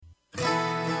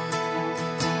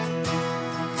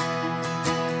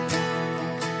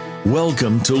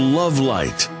Welcome to Love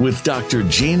Light with Dr.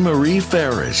 Jean Marie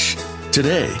Farish.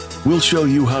 Today, we'll show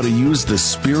you how to use the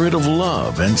spirit of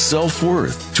love and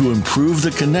self-worth to improve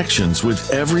the connections with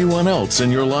everyone else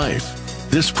in your life.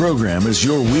 This program is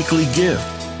your weekly gift,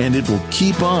 and it will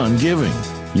keep on giving.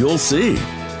 You'll see.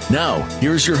 Now,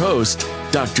 here's your host,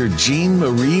 Dr. Jean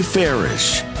Marie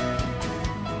Farish.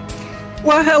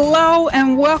 Well, hello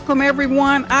and welcome,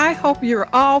 everyone. I hope you're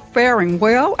all faring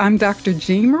well. I'm Dr.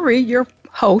 Jean Marie, your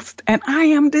host, and I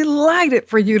am delighted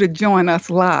for you to join us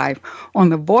live on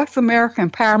the Voice America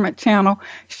Empowerment Channel,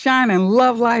 shining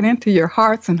love light into your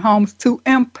hearts and homes to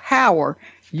empower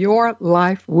your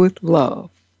life with love.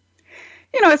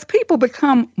 You know, as people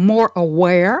become more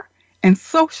aware and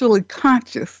socially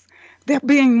conscious, they're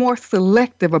being more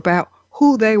selective about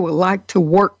who they would like to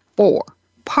work for,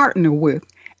 partner with,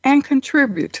 and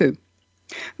contribute to.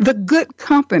 The good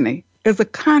company is a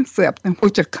concept in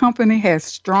which a company has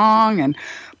strong and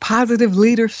positive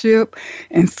leadership,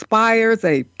 inspires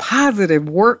a positive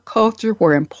work culture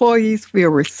where employees feel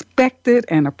respected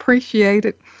and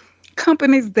appreciated.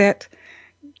 Companies that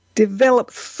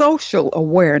develop social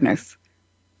awareness,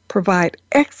 provide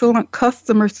excellent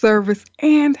customer service,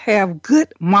 and have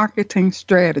good marketing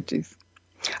strategies.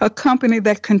 A company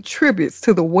that contributes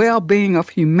to the well-being of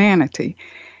humanity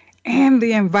and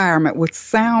the environment with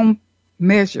sound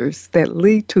measures that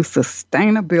lead to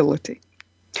sustainability.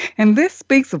 And this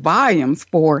speaks volumes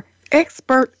for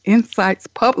Expert Insights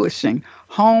Publishing,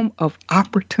 home of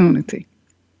opportunity.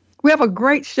 We have a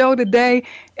great show today,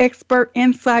 Expert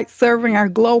Insights, serving our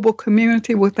global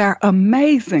community with our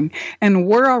amazing and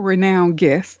world-renowned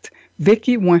guest,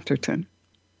 Viki Winterton,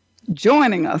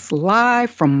 joining us live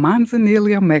from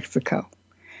Manzanillo, Mexico.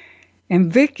 And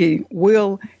Viki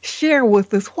will share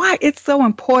with us why it's so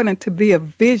important to be a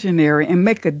visionary and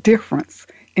make a difference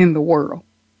in the world.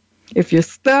 If you're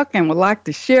stuck and would like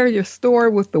to share your story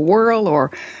with the world,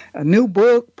 or a new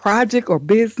book, project, or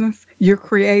business you're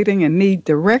creating and need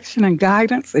direction and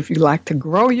guidance, if you like to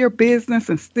grow your business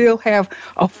and still have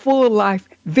a full life,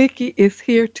 Viki is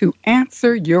here to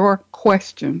answer your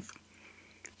questions.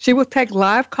 She will take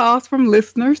live calls from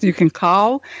listeners. You can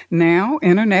call now.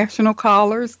 International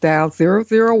callers, dial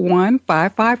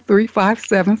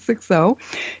 001-553-5760.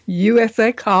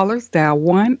 USA callers, dial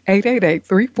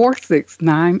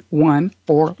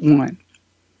 1-888-346-9141.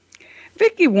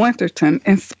 Viki Winterton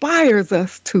inspires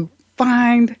us to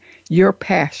find your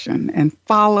passion and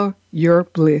follow your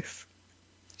bliss.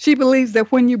 She believes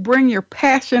that when you bring your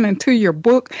passion into your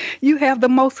book, you have the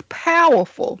most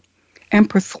powerful and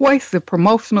persuasive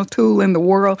promotional tool in the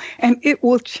world, and it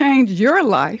will change your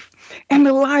life and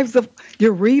the lives of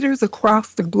your readers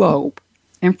across the globe.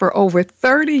 And for over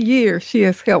 30 years, she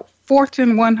has helped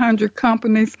Fortune 100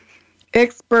 companies,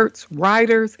 experts,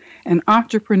 writers, and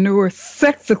entrepreneurs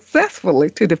successfully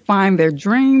to define their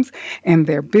dreams and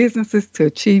their businesses to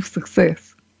achieve success.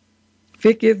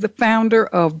 Viki is the founder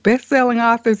of Best-Selling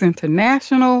Authors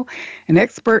International and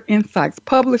Expert Insights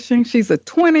Publishing. She's a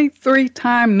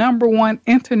 23-time #1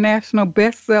 international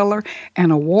bestseller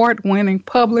and award-winning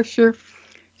publisher.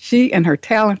 She and her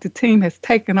talented team has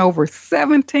taken over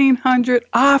 1,700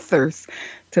 authors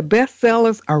to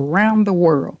bestsellers around the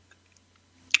world.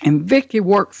 And Viki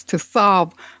works to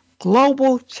solve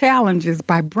global challenges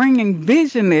by bringing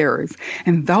visionaries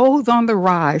and those on the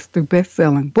rise through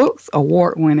best-selling books,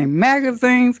 award-winning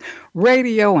magazines,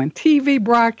 radio and TV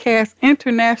broadcasts,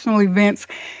 international events,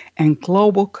 and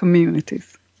global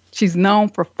communities. She's known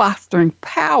for fostering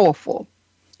powerful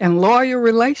and loyal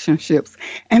relationships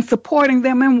and supporting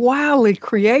them in wildly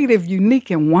creative,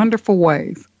 unique, and wonderful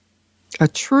ways. A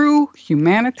true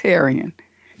humanitarian,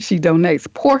 she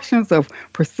donates portions of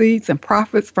proceeds and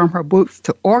profits from her books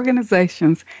to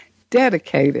organizations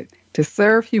dedicated to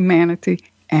serve humanity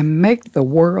and make the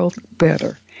world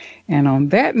better. And on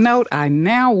that note, I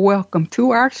now welcome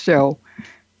to our show,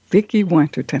 Viki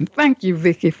Winterton. Thank you,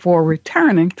 Viki, for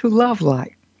returning to Love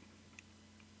Light.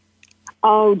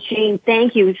 Oh, Jean,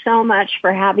 thank you so much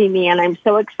for having me, and I'm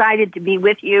so excited to be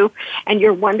with you and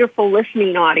your wonderful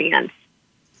listening audience.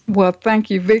 Well,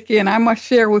 thank you, Viki. And I must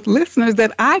share with listeners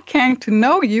that I came to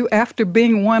know you after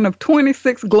being one of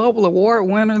 26 global award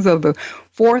winners of the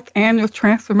 4th Annual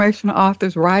Transformational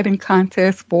Authors Writing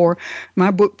Contest for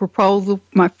my book proposal,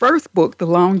 my first book, The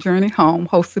Long Journey Home,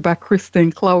 hosted by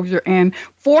Christine Closure. And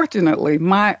fortunately,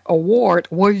 my award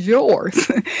was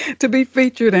yours to be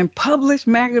featured in Published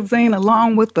Magazine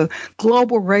along with the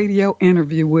global radio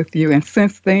interview with you. And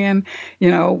since then, you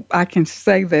know, I can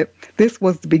say that this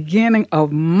was the beginning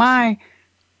of my,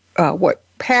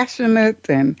 passionate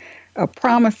and a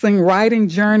promising writing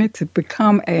journey to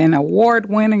become an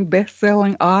award-winning,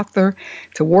 best-selling author,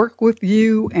 to work with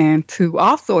you, and to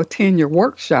also attend your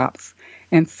workshops.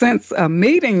 And since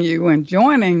meeting you and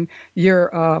joining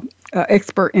your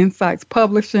Expert Insights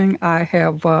Publishing, I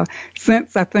have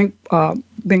since, I think,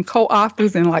 been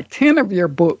co-authors in like 10 of your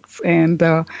books, and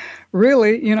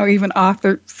really, even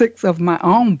authored 6 of my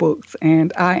own books.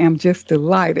 And I am just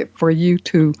delighted for you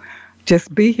to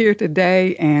just be here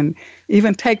today and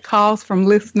even take calls from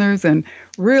listeners and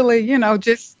really,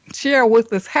 just share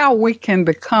with us how we can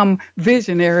become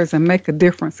visionaries and make a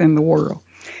difference in the world.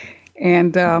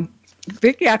 And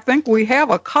Viki, I think we have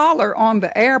a caller on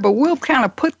the air, but we'll kind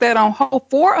of put that on hold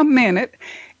for a minute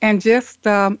and just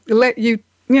let you,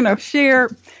 share,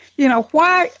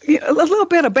 why, a little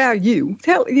bit about you.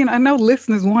 I know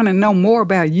listeners want to know more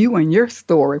about you and your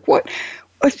story.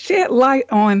 Shed light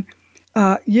on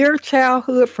your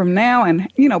childhood from now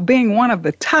and, being one of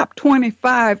the top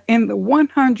 25 in the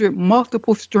 100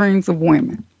 multiple streams of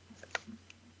women.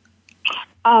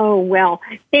 Oh, well,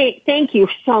 thank you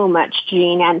so much,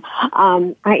 Jean. And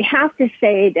I have to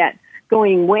say that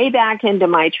going way back into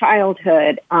my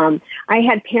childhood, I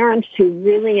had parents who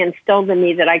really instilled in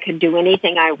me that I could do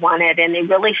anything I wanted, and they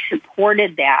really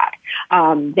supported that.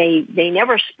 They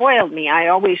never spoiled me. I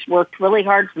always worked really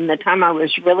hard from the time I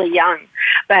was really young,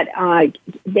 but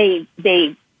they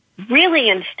really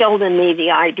instilled in me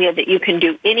the idea that you can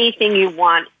do anything you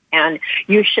want, and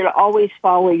you should always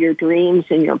follow your dreams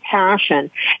and your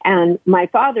passion. And my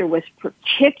father was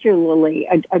particularly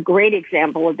a great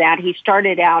example of that. He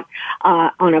started out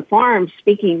on a farm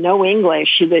speaking no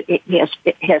English.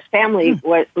 His family,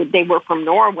 they were from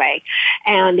Norway.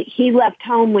 And he left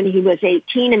home when he was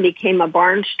 18 and became a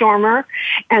barnstormer,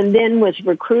 and then was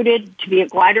recruited to be a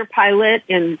glider pilot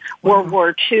in World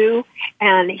War II.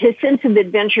 And his sense of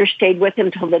adventure stayed with him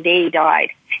till the day he died.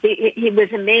 He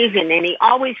was amazing, and he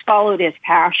always followed his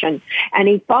passion. And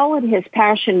he followed his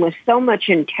passion with so much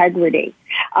integrity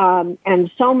and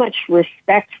so much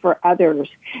respect for others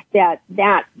that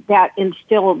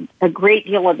instilled a great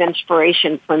deal of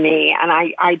inspiration for me. And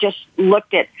I just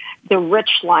looked at the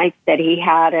rich life that he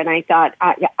had, and I thought,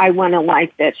 I want a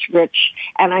life that's rich.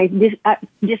 And I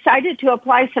decided to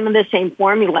apply some of the same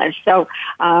formulas. So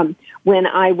when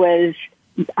I was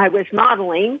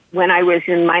modeling when I was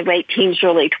in my late teens,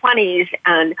 early 20s,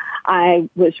 and I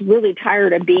was really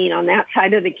tired of being on that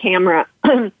side of the camera.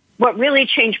 What really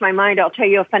changed my mind, I'll tell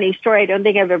you a funny story I don't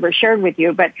think I've ever shared with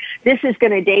you, but this is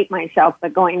going to date myself,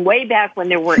 but going way back when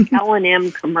there were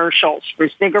L&M commercials for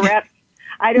cigarettes.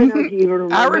 I don't know if you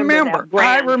remember. I remember. That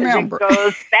brand, I remember. It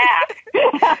goes back.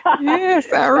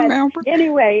 Yes, I remember. But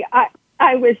anyway,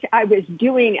 I was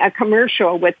doing a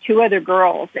commercial with 2 other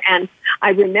girls, and I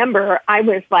remember I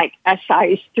was like a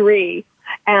size 3,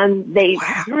 and they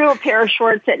threw a pair of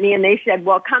shorts at me, and they said,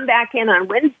 well, come back in on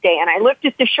Wednesday. And I looked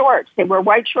at the shorts. They were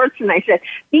white shorts, and I said,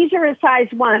 these are a size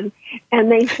 1.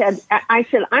 And they said, I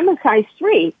said, I'm a size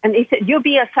 3. And they said, you'll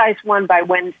be a size 1 by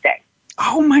Wednesday.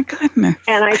 Oh, my goodness.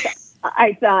 And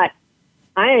I thought,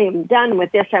 I am done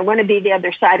with this. I want to be the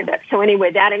other side of it. So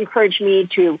anyway, that encouraged me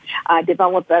to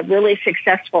develop a really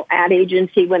successful ad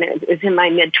agency when it was in my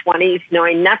mid-20s,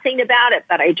 knowing nothing about it,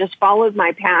 but I just followed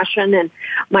my passion. And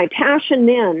my passion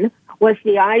then was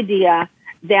the idea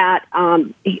that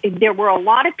there were a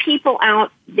lot of people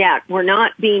out that were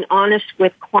not being honest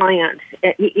with clients,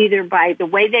 either by the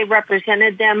way they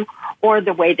represented them or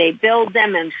the way they billed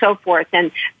them and so forth.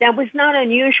 And that was not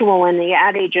unusual in the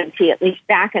ad agency, at least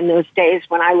back in those days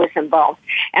when I was involved.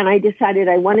 And I decided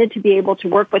I wanted to be able to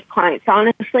work with clients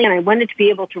honestly, and I wanted to be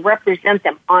able to represent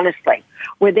them honestly,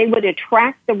 where they would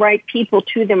attract the right people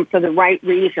to them for the right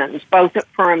reasons, both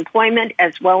for employment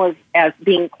as well as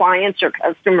being clients or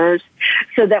customers,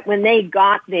 so that when they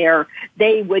got there,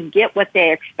 they would get what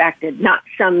they expected, not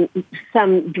some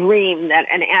dream that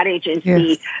an ad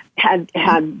agency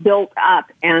had built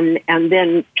up, and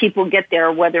then people get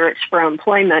there, whether it's for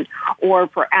employment or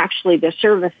for actually the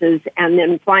services, and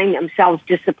then find themselves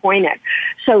disappointed.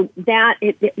 So that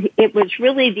it was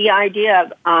really the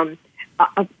idea of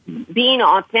being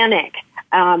authentic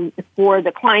for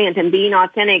the client and being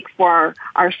authentic for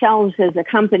ourselves as a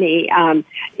company.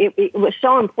 It was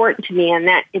so important to me, and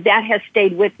that has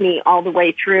stayed with me all the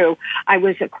way through. I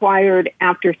was acquired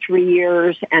after 3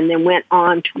 years and then went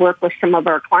on to work with some of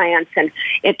our clients, and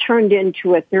it turned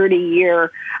into a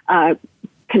 30-year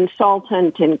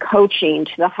consultant and coaching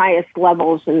to the highest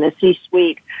levels in the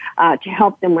C-suite to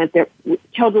help them with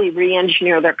totally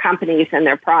re-engineer their companies and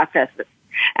their processes,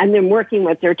 and then working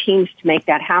with their teams to make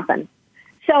that happen.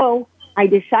 So I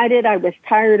decided I was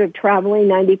tired of traveling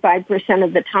 95%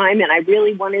 of the time, and I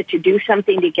really wanted to do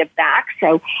something to give back.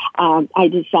 So I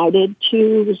decided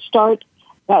to start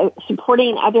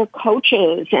supporting other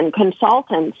coaches and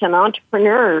consultants and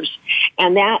entrepreneurs,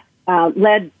 and that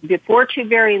led, before too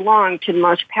very long, to the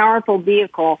most powerful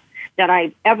vehicle that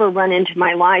I've ever run into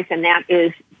my life, and that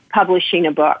is publishing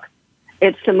a book.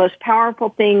 It's the most powerful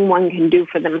thing one can do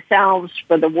for themselves,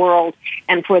 for the world,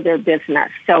 and for their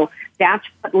business. So that's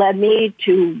what led me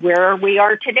to where we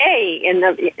are today in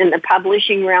the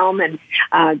publishing realm. And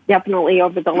definitely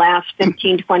over the last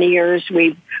 15, 20 years,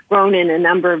 we've grown in a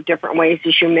number of different ways.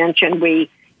 As you mentioned,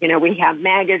 we have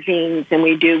magazines, and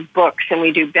we do books, and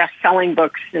we do best-selling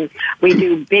books, and we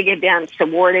do big events,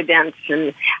 award events,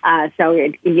 and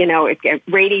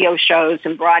radio shows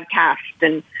and broadcasts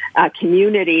and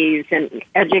communities and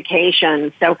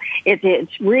education. So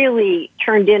it's really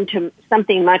turned into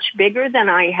something much bigger than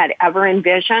I had ever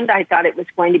envisioned. I thought it was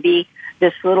going to be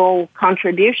this little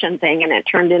contribution thing, and it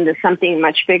turned into something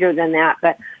much bigger than that.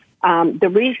 But the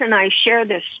reason I share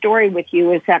this story with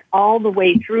you is that all the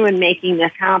way through in making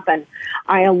this happen,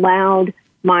 I allowed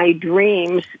my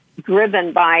dreams,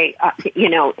 driven by,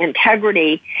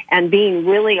 integrity and being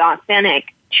really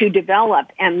authentic, to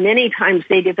develop, and many times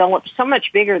they develop so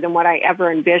much bigger than what I ever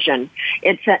envisioned.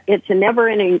 It's a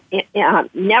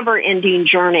never-ending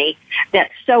journey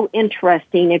that's so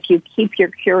interesting if you keep your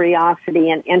curiosity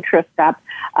and interest up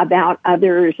about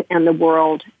others and the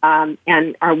world,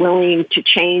 and are willing to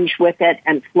change with it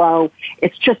and flow.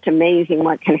 It's just amazing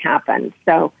what can happen.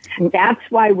 So that's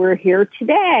why we're here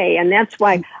today, and that's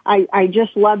why I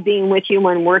just love being with you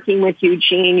and working with you,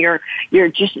 Jean. You're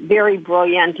just very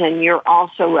brilliant, and you're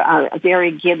also a very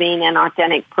giving and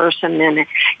authentic person, and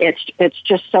it's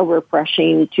just so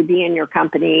refreshing to be in your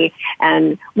company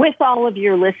and with all of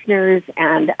your listeners.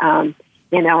 And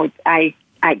I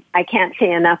can't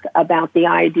say enough about the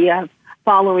idea of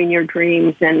following your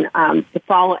dreams and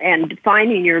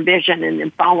defining your vision and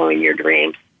then following your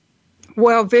dreams.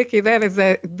 Well, Viki, that is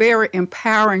a very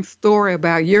empowering story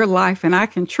about your life, and I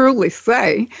can truly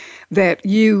say that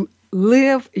you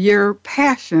live your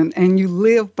passion and you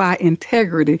live by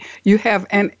integrity. You have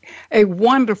a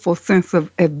wonderful sense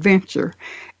of adventure,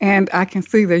 and I can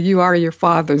see that you are your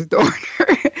father's daughter.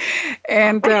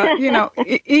 And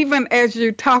even as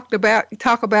you talk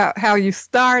about how you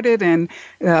started and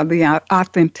the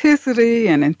authenticity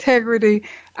and integrity,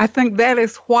 I think that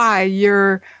is why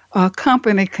your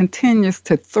company continues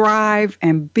to thrive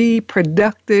and be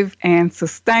productive and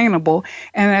sustainable.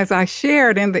 And as I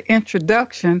shared in the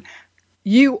introduction,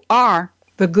 you are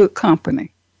the good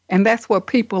company. And that's what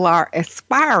people are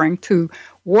aspiring to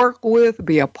work with,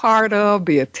 be a part of,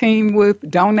 be a team with,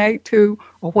 donate to,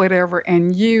 or whatever.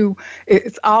 And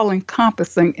it's all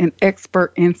encompassing in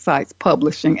Expert Insights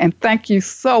Publishing. And thank you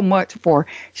so much for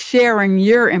sharing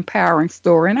your empowering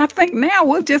story. And I think now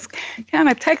we'll just kind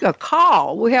of take a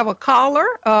call. We have a caller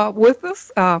with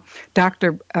us,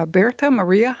 Dr. Berta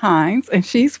Maria Hines, and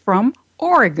she's from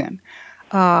Oregon.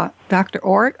 Dr.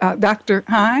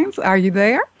 Hines, are you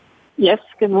there? Yes,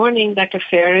 good morning, Dr.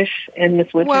 Farish and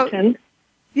Ms. Winterton. Well,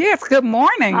 yes, good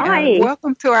morning. Hi.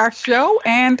 Welcome to our show.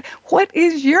 And what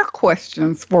is your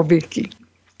questions for Viki?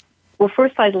 Well,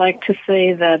 first I'd like to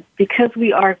say that because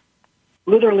we are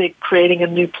literally creating a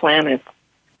new planet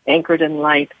anchored in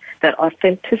light, that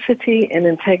authenticity and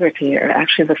integrity are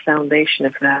actually the foundation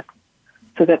of that,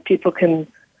 so that people can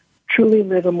truly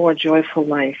live a more joyful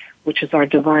life, which is our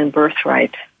divine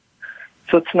birthright.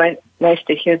 So it's nice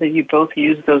to hear that you both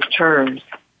use those terms.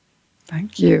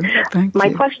 Thank you.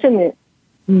 My question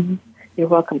is, you're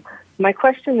welcome. My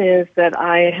question is that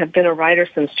I have been a writer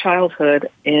since childhood,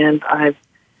 and I've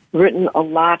written a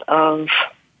lot of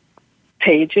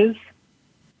pages,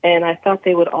 and I thought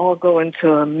they would all go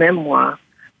into a memoir,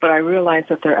 but I realized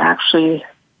that they're actually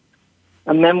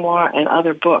a memoir and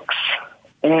other books.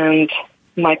 And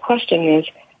my question is,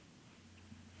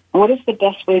 what is the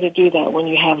best way to do that when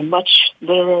you have much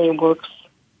literary works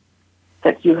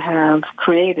that you have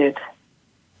created?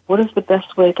 What is the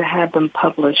best way to have them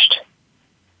published?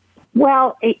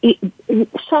 Well,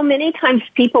 so many times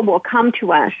people will come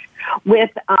to us with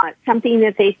something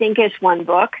that they think is one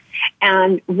book,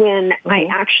 and when I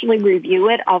actually review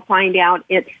it, I'll find out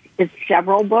it's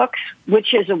several books,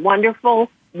 which is a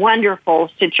wonderful, wonderful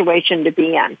situation to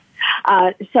be in.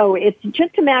 So it's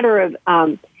just a matter of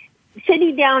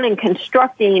sitting down and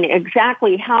constructing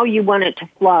exactly how you want it to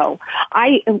flow.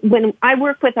 When I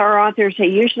work with our authors, I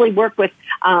usually work with,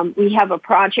 we have a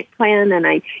project plan, and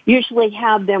I usually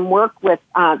have them work with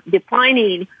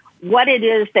defining what it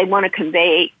is they want to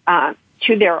convey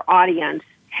to their audience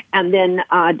and then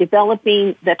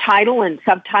developing the title and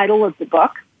subtitle of the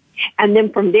book. And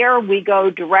then from there, we go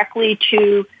directly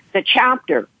to the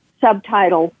chapter,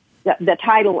 subtitle, the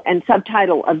title and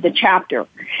subtitle of the chapter.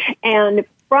 And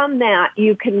from that,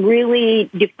 you can really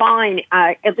define,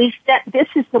 at least that this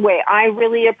is the way I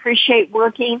really appreciate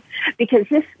working, because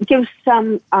this gives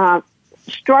some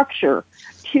structure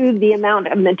to the amount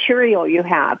of material you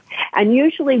have. And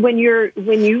usually when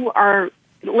you are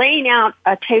laying out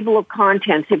a table of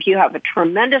contents, if you have a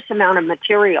tremendous amount of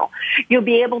material, you'll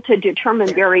be able to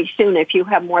determine very soon if you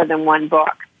have more than one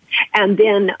book. And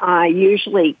then I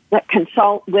usually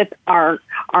consult with our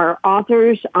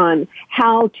authors on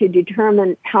how to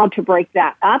determine how to break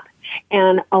that up.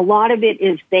 And a lot of it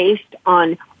is based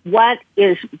on what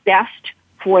is best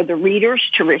for the readers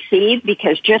to receive,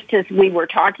 because just as we were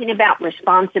talking about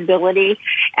responsibility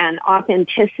and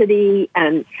authenticity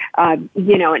and,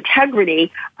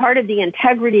 integrity, part of the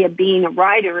integrity of being a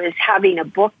writer is having a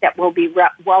book that will be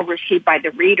well received by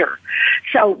the reader.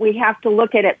 So we have to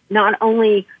look at it not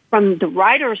only from the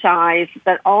writer's eyes,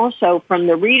 but also from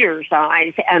the reader's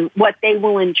eyes, and what they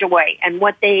will enjoy and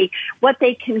what they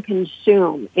can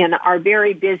consume in our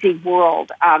very busy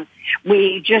world.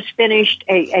 We just finished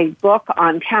a book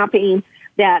on tapping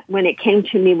that, when it came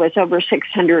to me, was over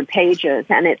 600 pages,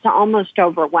 and it's almost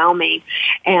overwhelming.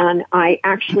 And I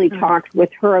actually talked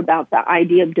with her about the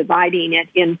idea of dividing it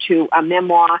into a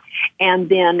memoir and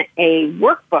then a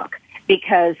workbook,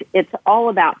 because it's all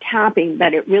about tapping,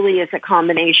 but it really is a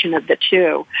combination of the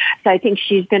two. So I think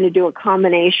she's going to do a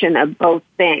combination of both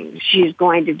things. She's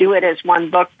going to do it as one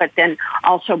book, but then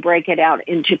also break it out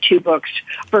into two books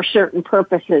for certain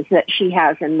purposes that she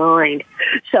has in mind.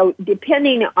 So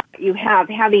depending on what you have,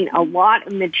 having a lot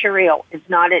of material is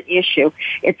not an issue.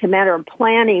 It's a matter of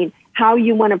planning how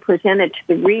you want to present it to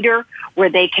the reader, where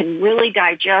they can really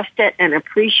digest it and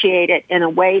appreciate it in a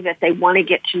way that they want to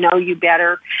get to know you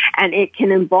better. And it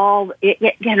can involve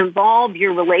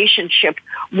your relationship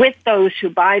with those who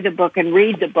buy the book and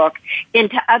read the book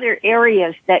into other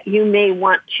areas that you may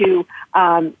want to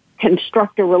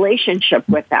construct a relationship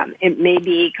with them. It may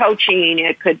be coaching,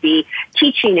 it could be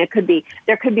teaching, there could be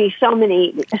so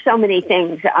many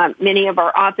things. Many of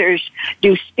our authors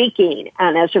do speaking,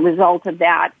 and as a result of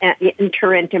that,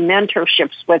 enter into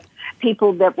mentorships with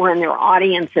people that were in their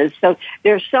audiences. So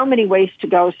there's so many ways to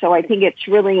go. So I think it's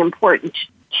really important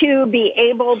to be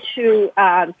able to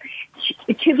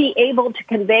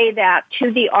convey that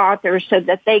to the author so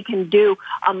that they can do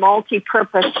a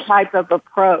multi-purpose type of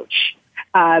approach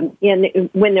when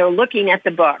they're looking at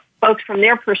the book, both from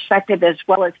their perspective as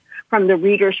well as from the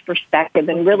reader's perspective,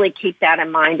 and really keep that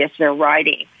in mind as they're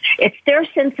writing. It's their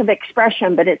sense of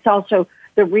expression, but it's also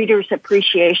the reader's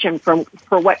appreciation for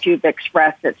what you've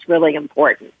expressed that's really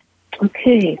important.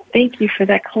 Okay, thank you for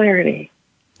that clarity.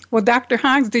 Well, Dr.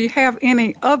 Hines, do you have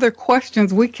any other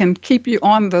questions? We can keep you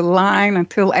on the line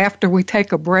until after we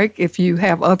take a break if you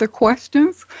have other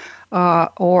questions.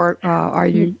 Or are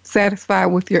you satisfied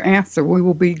with your answer? We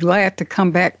will be glad to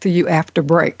come back to you after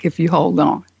break if you hold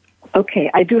on. Okay,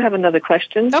 I do have another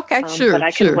question. Okay, sure. But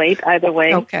I can wait either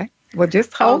way. Okay. Well,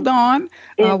 just hold on.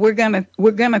 We're gonna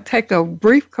take a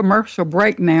brief commercial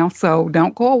break now, so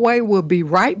don't go away. We'll be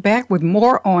right back with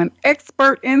more on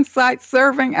expert insights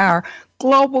serving our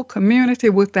global community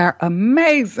with our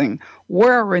amazing,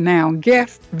 world-renowned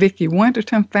guest, Viki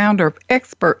Winterton, founder of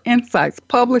Expert Insights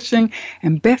Publishing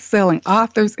and best-selling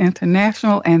Authors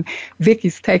International. And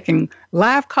Viki's taking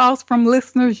live calls from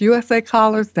listeners. USA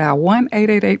callers, dial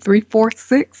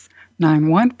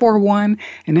 1-888-346-9141,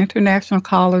 and international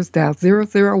callers, dial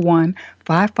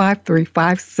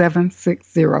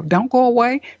 001-553-5760. Don't go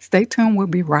away. Stay tuned. We'll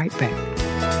be right back.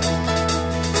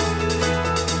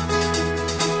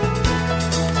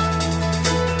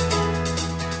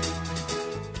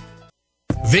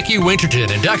 Viki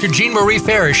Winterton and Dr. Jean Marie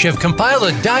Farish have compiled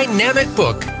a dynamic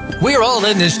book. We're all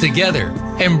in this together.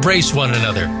 Embrace one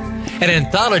another. An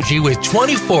anthology with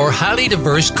 24 highly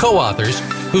diverse co-authors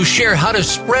who share how to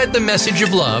spread the message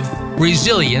of love,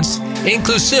 resilience,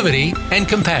 inclusivity, and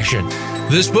compassion.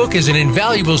 This book is an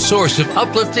invaluable source of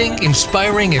uplifting,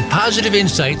 inspiring, and positive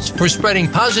insights for spreading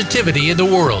positivity in the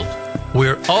world.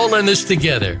 We're all in this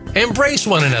together. Embrace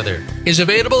one another is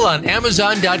available on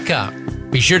Amazon.com.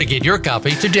 Be sure to get your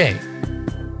copy today.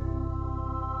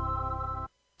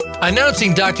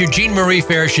 Announcing Dr. Jean Marie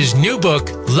Farish's new book,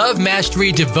 Love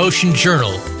Mastery Devotion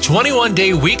Journal,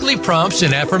 21-day weekly prompts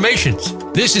and affirmations.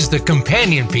 This is the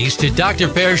companion piece to Dr.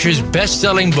 Farish's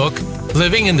best-selling book,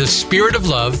 Living in the Spirit of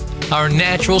Love, Our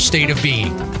Natural State of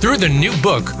Being. Through the new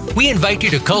book, We invite you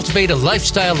to cultivate a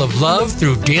lifestyle of love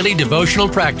through daily devotional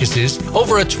practices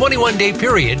over a 21-day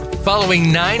period following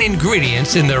 9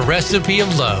 ingredients in the recipe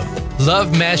of love.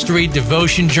 Love Mastery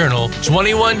Devotion Journal,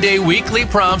 21-day weekly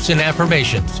prompts and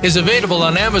affirmations is available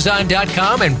on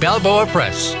Amazon.com and Balboa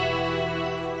Press.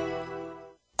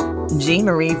 Jean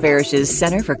Marie Farish's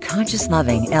Center for Conscious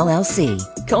Loving, LLC,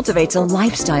 cultivates a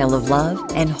lifestyle of love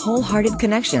and wholehearted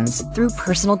connections through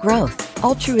personal growth,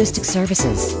 altruistic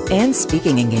services, and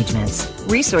speaking engagements.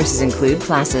 Resources include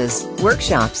classes,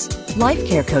 workshops, life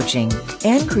care coaching,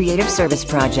 and creative service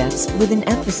projects with an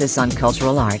emphasis on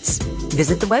cultural arts.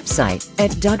 Visit the website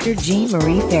at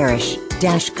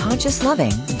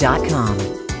drjeanmariefarish-consciousloving.com.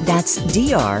 That's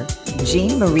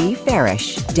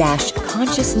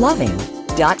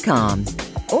drjeanmariefarish-consciousloving.com.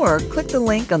 Or click the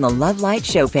link on the Love Light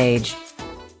show page.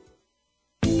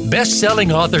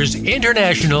 Best-selling Authors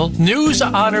International news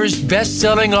honors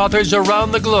best-selling authors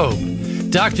around the globe.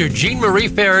 Dr. Jean Marie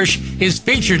Farish is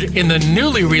featured in the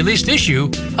newly released issue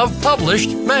of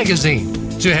Published Magazine.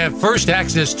 To have first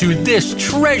access to this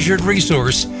treasured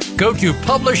resource, go to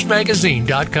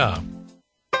publishedmagazine.com.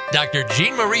 Dr.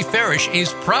 Jean Marie Farish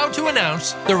is proud to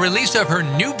announce the release of her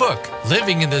new book,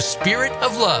 Living in the Spirit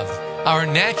of Love, Our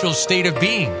Natural State of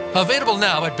Being, available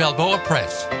now at Balboa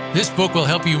Press. This book will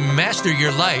help you master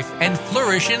your life and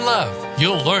flourish in love.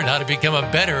 You'll learn how to become a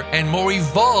better and more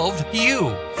evolved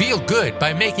you. Feel good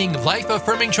by making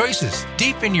life-affirming choices.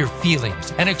 Deepen your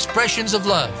feelings and expressions of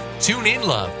love. Tune in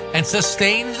love and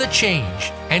sustain the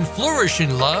change. And flourish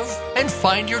in love and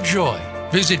find your joy.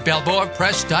 Visit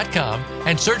BalboaPress.com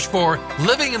and search for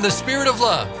Living in the Spirit of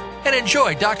Love and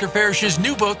enjoy Dr. Farish's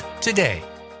new book today.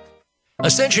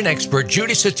 Ascension expert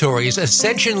Judy Satori's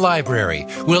Ascension Library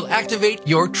will activate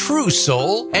your true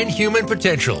soul and human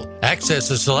potential.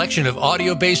 Access a selection of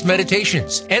audio-based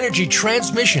meditations, energy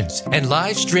transmissions, and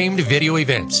live-streamed video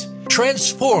events.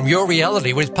 Transform your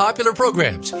reality with popular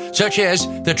programs such as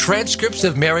the transcripts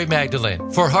of Mary Magdalene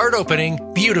for heart opening,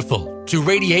 beautiful, to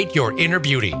radiate your inner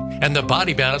beauty, and the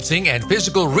body balancing and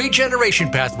physical regeneration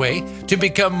pathway to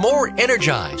become more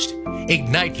energized.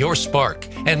 Ignite your spark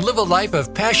and live a life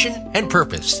of passion and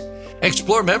purpose.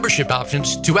 Explore membership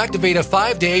options to activate a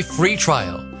 5-day free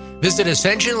trial. Visit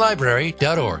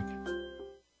ascensionlibrary.org.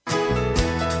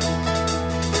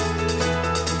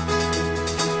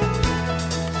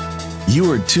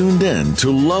 You are tuned in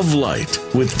to Love Light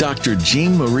with Dr.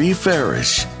 Jean Marie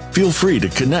Farish. Feel free to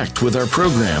connect with our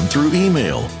program through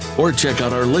email or check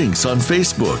out our links on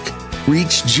Facebook.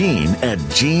 Reach Jean at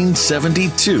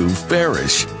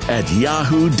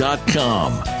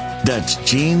Jean72Farish@yahoo.com. That's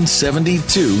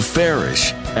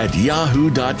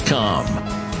Jean72Farish@yahoo.com.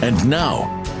 And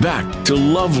now, back to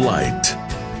Love Light.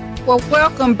 Well,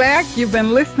 welcome back. You've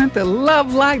been listening to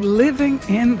Love Light, Living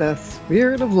in the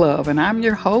Spirit of Love. And I'm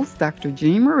your host, Dr.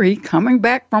 Jean Marie. Coming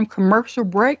back from commercial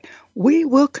break, we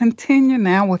will continue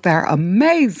now with our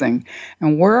amazing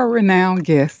and world-renowned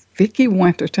guest, Viki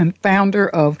Winterton, founder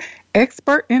of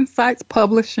Expert Insights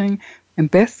Publishing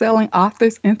and Best-Selling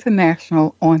Authors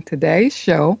International, on today's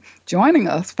show, joining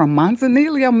us from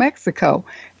Manzanillo, Mexico.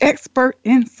 Expert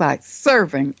Insights,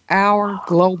 serving our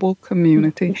global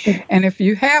community. And if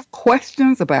you have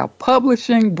questions about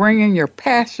publishing, bringing your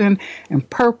passion and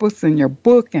purpose in your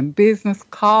book and business,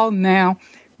 call now.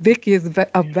 Viki is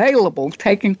available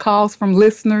taking calls from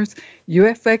listeners.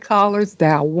 USA callers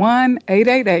dial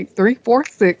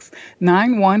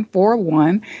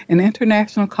 1-888-346-9141, and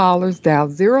international callers dial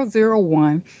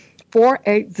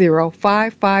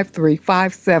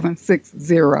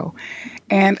 001-480-553-5760.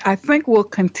 And I think we'll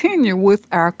continue with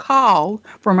our call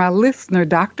from our listener,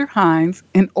 Dr. Hines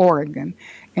in Oregon.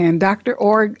 And Dr.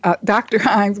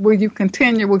 Hines, will you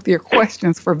continue with your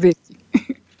questions for Viki?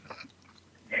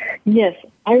 Yes,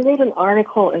 I wrote an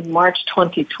article in March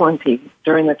 2020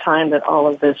 during the time that all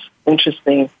of this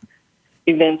interesting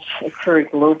events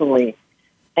occurred globally.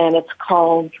 And it's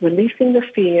called Releasing the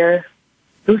Fear,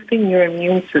 Boosting Your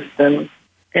Immune System,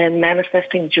 and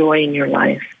Manifesting Joy in Your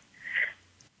Life.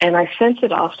 And I sent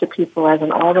it off to people as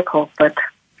an article, but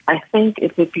I think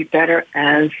it would be better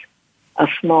as a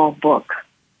small book.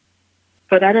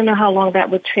 But I don't know how long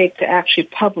that would take to actually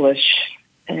publish.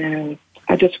 And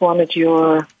I just wanted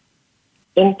your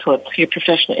input, your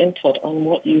professional input on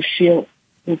what you feel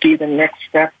would be the next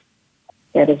step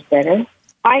that is better.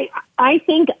 I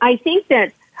think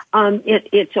that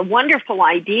it's a wonderful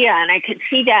idea, and I could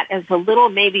see that as a little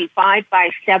maybe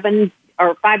 5x7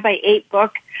 or 5x8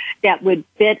 book that would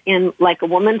fit in like a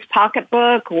woman's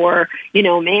pocketbook or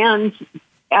man's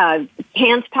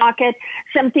pants pocket,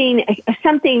 something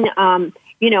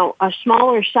a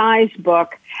smaller size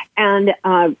book, and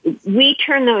we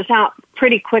turn those out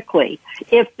pretty quickly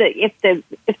if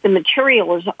the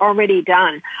material is already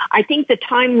done. I think the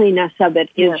timeliness of it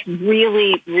is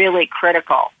really, really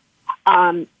critical.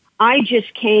 I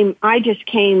just came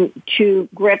to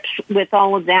grips with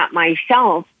all of that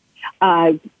myself.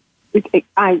 I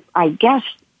guess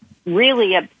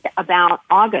really about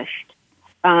August.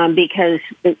 Because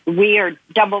we are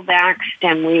double vaxxed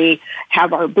and we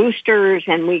have our boosters,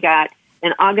 and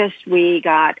in August we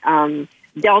got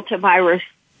Delta virus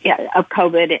of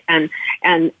COVID,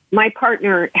 and my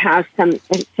partner has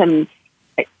some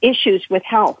issues with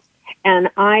health,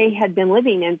 and I had been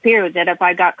living in fear that if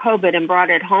I got COVID and brought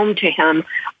it home to him,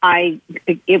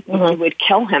 it would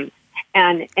kill him.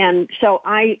 And so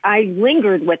I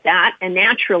lingered with that, and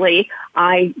naturally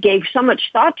I gave so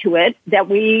much thought to it that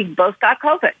we both got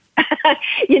COVID.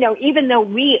 Even though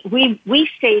we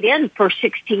stayed in for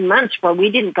 16 months where we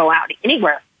didn't go out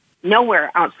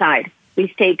nowhere outside. We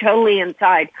stayed totally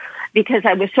inside because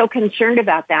I was so concerned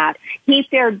about that. He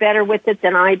fared better with it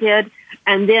than I did.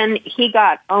 And then he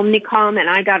got Omicron, and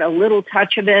I got a little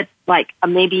touch of it,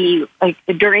 maybe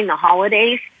during the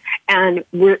holidays. And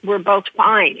we're both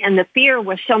fine. And the fear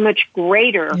was so much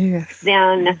greater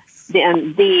than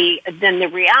the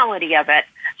reality of it.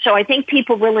 So I think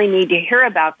people really need to hear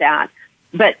about that.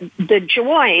 But the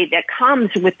joy that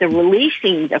comes with the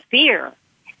releasing the fear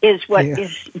is what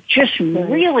is just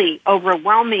really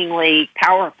overwhelmingly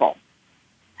powerful.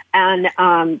 And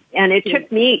it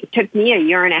took me a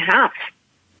year and a half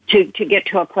to get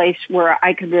to a place where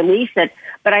I could release it,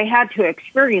 but I had to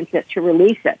experience it to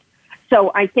release it.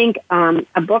 So I think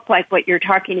a book like what you're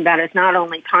talking about is not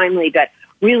only timely, but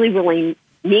really, really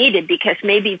needed, because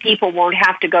maybe people won't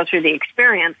have to go through the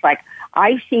experience like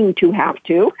I seem to have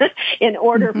to in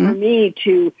order for me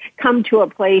to come to a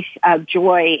place of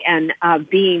joy and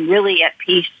being really at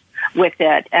peace with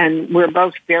it. And we're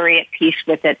both very at peace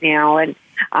with it now. And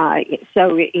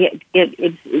so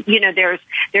it's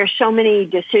there's so many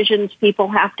decisions people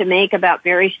have to make about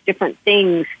various different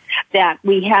things that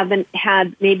we haven't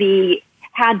had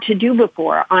to do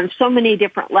before on so many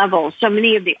different levels. So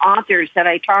many of the authors that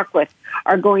I talk with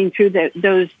are going through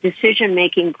those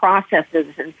decision-making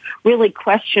processes and really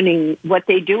questioning what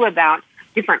they do about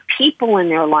different people in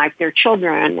their life, their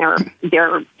children,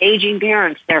 their aging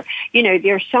parents.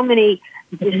 There's so many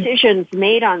decisions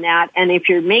made on that, and if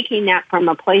you're making that from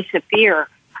a place of fear,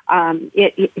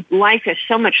 life is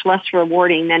so much less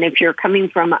rewarding than if you're coming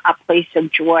from a place of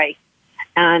joy.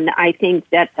 And I think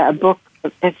that a book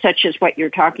such as what you're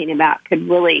talking about could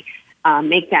really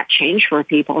make that change for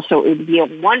people. So it would be a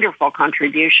wonderful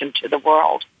contribution to the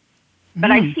world.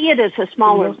 But I see it as a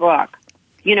smaller book,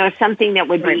 something that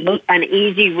would be an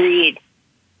easy read.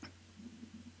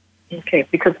 Okay,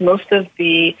 because most of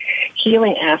the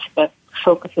healing aspect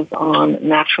focuses on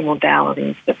natural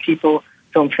modalities that people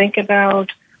don't think about,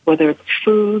 whether it's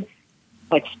foods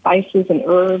like spices and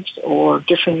herbs or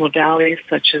different modalities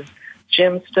such as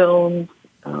gemstones,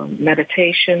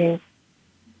 meditation,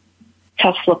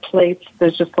 Tesla plates.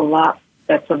 There's just a lot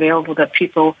that's available that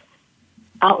people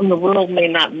out in the world may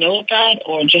not know about,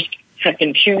 or just have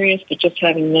been curious but just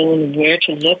haven't known where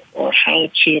to look or how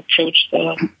to approach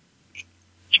the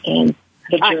journey.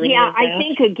 I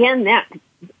think again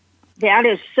that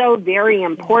is so very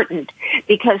important,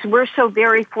 because we're so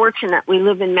very fortunate we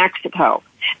live in Mexico,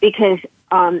 because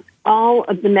all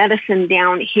of the medicine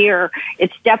down here,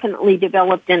 it's definitely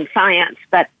developed in science,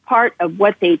 but part of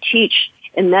what they teach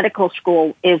in medical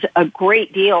school is a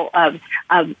great deal of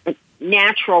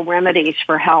natural remedies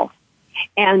for health,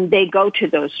 and they go to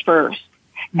those first.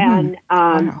 And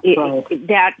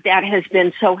that has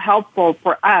been so helpful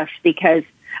for us, because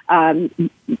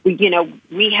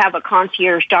we have a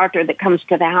concierge doctor that comes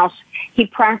to the house. He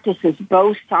practices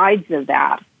both sides of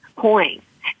that coin.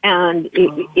 And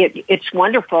it's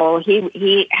wonderful.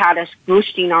 He had us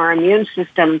boosting our immune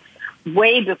system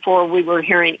way before we were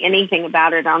hearing anything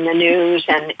about it on the news,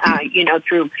 and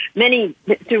through many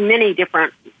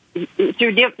different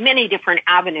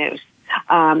avenues,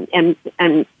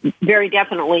 and very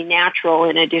definitely natural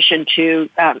in addition to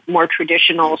more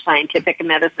traditional scientific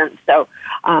medicine. So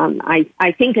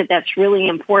I think that that's really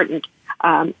important,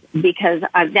 because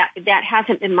that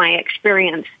hasn't been my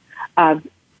experience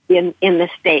in the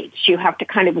States. You have to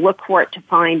kind of look for it to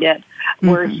find it.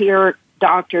 Where here,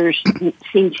 doctors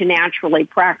seem to naturally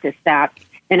practice that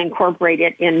and incorporate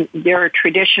it in their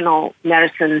traditional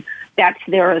medicine. That's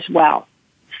there as well.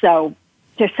 So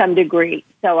to some degree.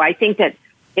 So I think that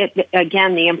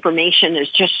the information is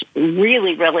just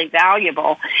really, really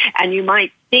valuable. And you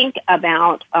might think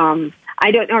about,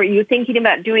 I don't know. Are you thinking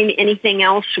about doing anything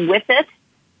else with it?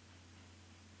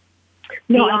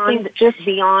 No, beyond, I think just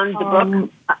beyond the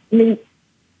book.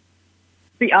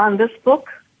 Beyond this book,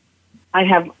 I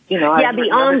have I've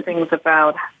written other things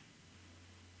about.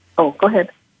 Oh, go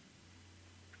ahead.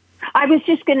 I was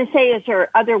just going to say, is there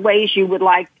other ways you would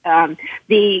like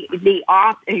the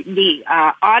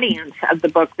audience of the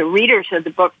book, the readers of the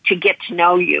book, to get to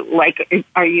know you? Like,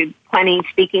 are you planning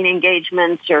speaking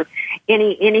engagements or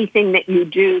anything that you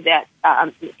do that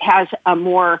has a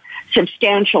more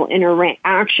substantial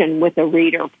interaction with a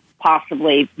reader,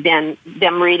 possibly, than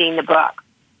them reading the book?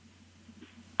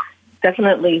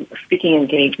 Definitely speaking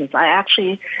engagements. I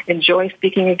actually enjoy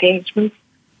speaking engagements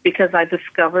because I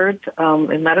discovered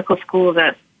in medical school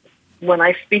that when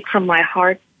I speak from my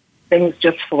heart, things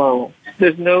just flow.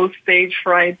 There's no stage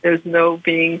fright. There's no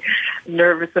being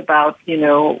nervous about,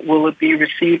 will it be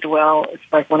received well? It's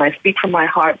like when I speak from my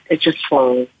heart, it just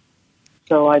flows.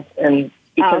 So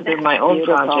because they're my own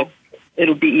project,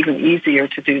 it'll be even easier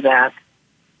to do that.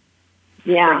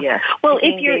 Yeah. Yes. Well,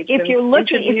 if you're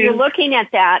looking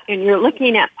at that, and you're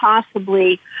looking at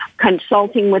possibly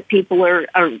consulting with people or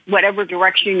whatever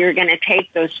direction you're going to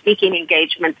take those speaking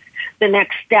engagements, the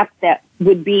next step that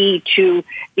would be to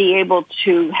be able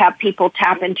to have people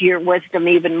tap into your wisdom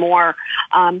even more.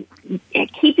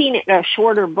 Keeping it a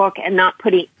shorter book and not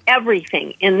putting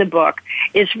everything in the book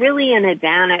is really an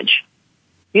advantage.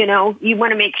 You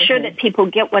want to make sure that people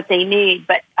get what they need,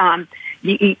 but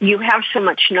you have so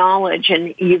much knowledge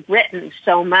and you've written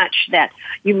so much that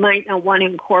you might not want to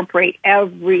incorporate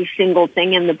every single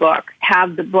thing in the book.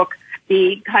 Have the book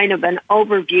be kind of an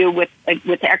overview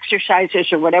with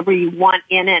exercises or whatever you want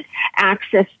in it,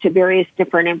 access to various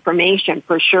different information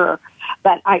for sure.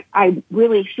 But I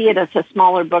really see it as a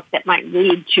smaller book that might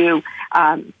lead to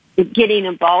getting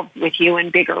involved with you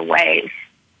in bigger ways,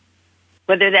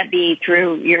 whether that be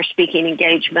through your speaking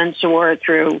engagements or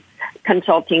through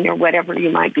consulting or whatever you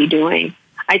might be doing.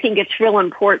 I think it's real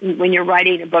important when you're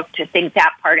writing a book to think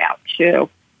that part out too.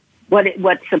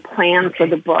 What's the plan for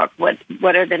the book? What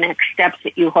are the next steps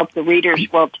that you hope the readers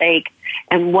will take,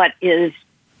 and what is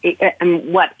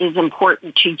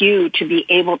important to you to be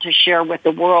able to share with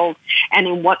the world, and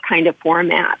in what kind of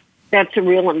format? That's a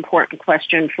real important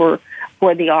question for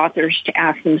the authors to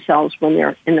ask themselves when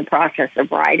they're in the process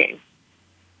of writing.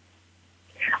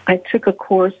 I took a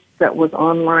course that was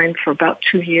online for about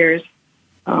 2 years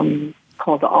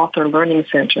called the Author Learning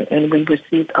Center, and we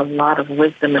received a lot of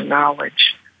wisdom and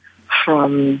knowledge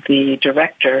from the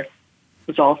director,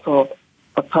 who's also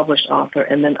a published author,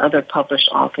 and then other published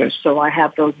authors. So I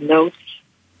have those notes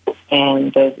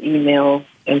and those emails,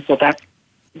 and so that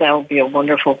will be a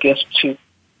wonderful gift to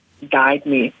guide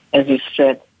me, as you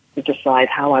said, to decide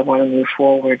how I want to move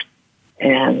forward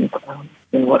and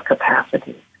in what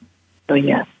capacity. So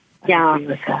yes, I agree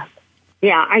with that.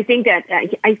 Yeah, I think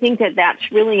that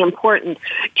that's really important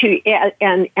to,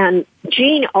 and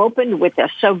Jean opened with us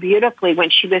so beautifully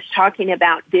when she was talking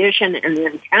about vision and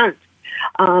intent.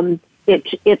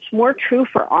 It's more true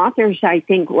for authors, I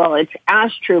think. Well, it's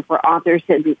as true for authors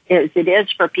as it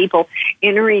is for people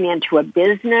entering into a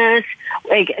business,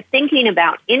 like thinking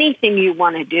about anything you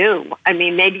want to do. I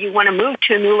mean, maybe you want to move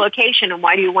to a new location, and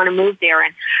why do you want to move there?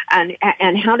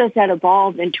 And how does that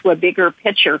evolve into a bigger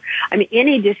picture? I mean,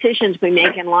 any decisions we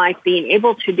make in life, being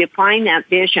able to define that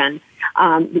vision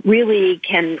really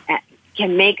can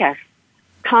make us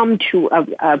come to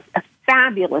a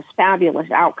fabulous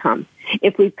outcome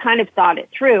if we've kind of thought it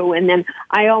through. And then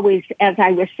I always, as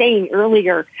I was saying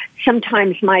earlier,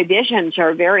 sometimes my visions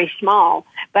are very small,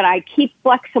 but I keep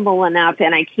flexible enough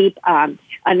and I keep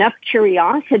enough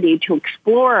curiosity to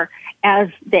explore as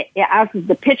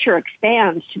the picture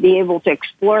expands, to be able to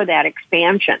explore that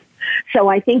expansion. So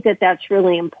I think that that's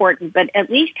really important. But at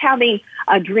least having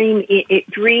a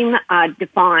dream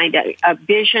defined, a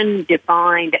vision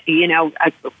defined,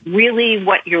 really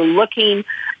what you're looking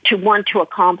to want to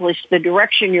accomplish, the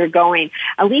direction you're going,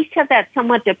 at least have that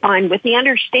somewhat defined, with the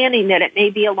understanding that it may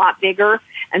be a lot bigger,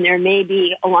 and there may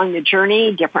be along the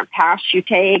journey different paths you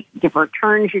take, different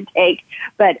turns you take,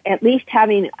 but at least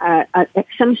having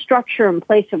some structure in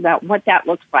place about what that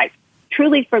looks like,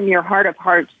 truly from your heart of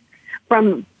hearts,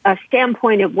 from a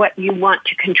standpoint of what you want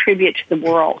to contribute to the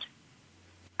world.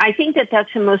 I think that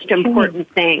that's the most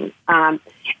important thing. And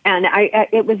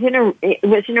it was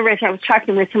interesting. I was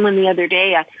talking with someone the other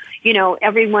day.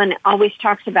 Everyone always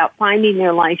talks about finding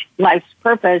their life's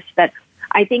purpose, but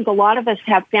I think a lot of us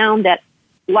have found that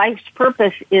life's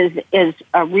purpose is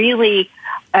a really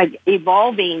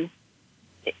evolving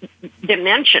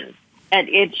dimension. And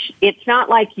it's not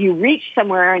like you reach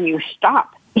somewhere and you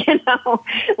stop.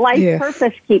 Life's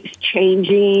purpose keeps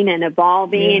changing and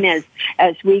evolving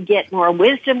as we get more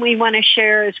wisdom we want to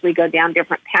share, as we go down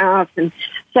different paths and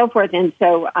so forth. And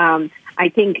so I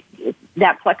think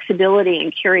that flexibility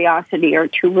and curiosity are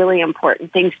two really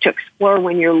important things to explore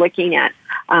when you're looking at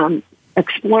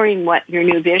exploring what your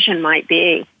new vision might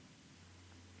be.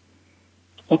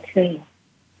 Okay.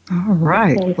 All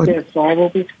right. So I will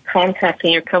be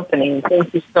contacting your company.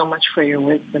 Thank you so much for your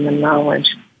wisdom and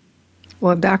knowledge.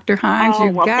 Well, Dr. Hines,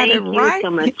 you got it right. So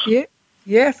much.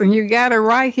 Yes, and you got it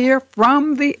right here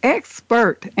from the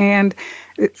expert. And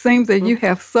it seems that you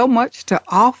have so much to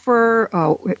offer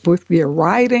with your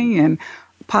writing and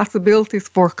possibilities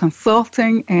for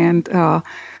consulting. And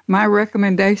my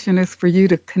recommendation is for you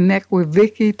to connect with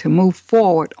Viki to move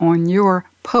forward on your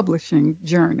publishing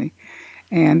journey.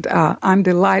 And I'm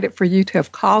delighted for you to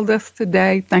have called us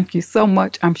today. Thank you so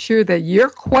much. I'm sure that your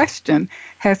question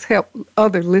has helped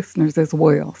other listeners as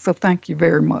well. So thank you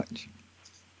very much.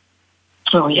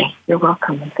 Oh, yes. You're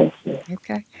welcome. Thank you.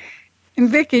 Okay. And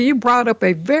Viki, you brought up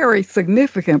a very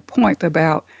significant point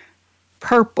about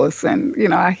purpose. And,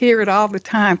 I hear it all the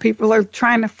time. People are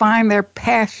trying to find their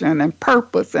passion and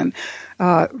purpose. And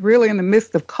really in the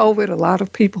midst of COVID, a lot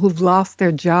of people who've lost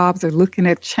their jobs are looking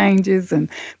at changes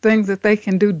and things that they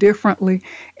can do differently.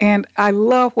 And I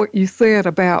love what you said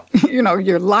about,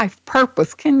 your life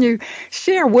purpose. Can you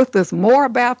share with us more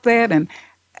about that and,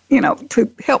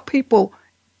 to help people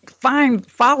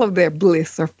follow their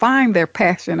bliss or find their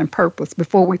passion and purpose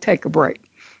before we take a break?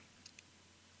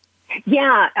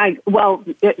 Yeah,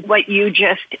 what you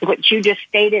just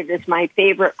stated is my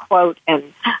favorite quote,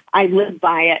 and I live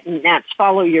by it, and that's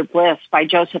 "Follow Your Bliss" by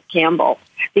Joseph Campbell.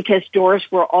 Because doors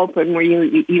will open where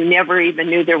you never even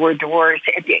knew there were doors.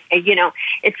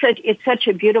 It's such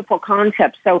a beautiful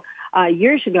concept. So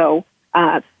years ago,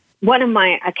 one of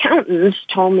my accountants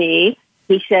told me,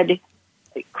 he said,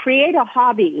 create a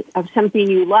hobby of something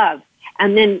you love,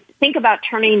 and then think about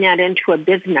turning that into a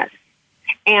business.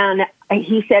 And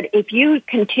he said, if you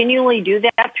continually do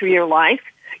that through your life,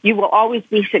 you will always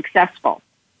be successful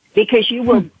because you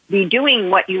will be doing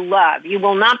what you love. You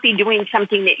will not be doing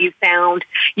something that you found.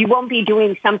 You won't be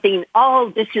doing something,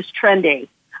 this is trendy.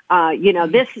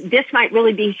 This might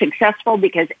really be successful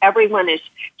because everyone is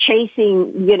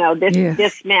chasing,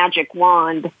 this magic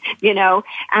wand,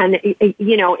 and,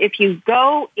 if you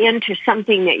go into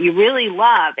something that you really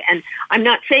love, and I'm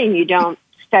not saying you don't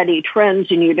study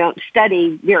trends and you don't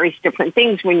study various different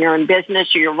things when you're in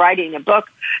business or you're writing a book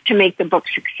to make the book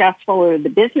successful or the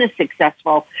business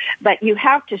successful, but you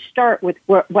have to start with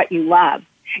what you love.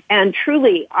 And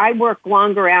truly, I work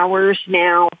longer hours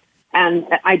now, and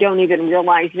I don't even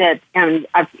realize it, and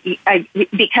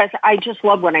because I just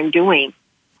love what I'm doing.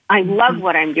 I love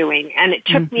what I'm doing, and it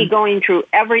took me going through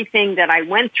everything that I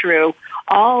went through,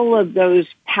 all of those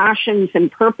passions and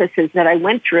purposes that I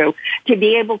went through to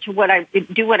be able to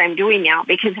do what I'm doing now.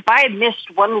 Because if I had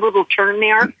missed one little turn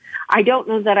there, I don't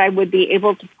know that I would be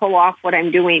able to pull off what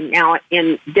I'm doing now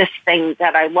in this thing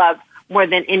that I love more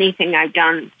than anything I've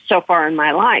done so far in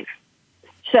my life.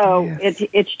 So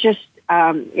it's just,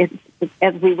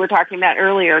 as we were talking about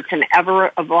earlier, it's an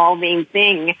ever-evolving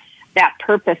thing, that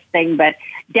purpose thing, but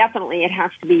definitely it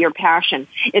has to be your passion.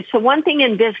 It's the one thing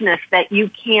in business that you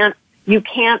can't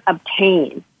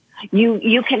obtain.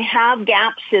 You can have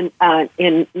gaps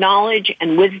in knowledge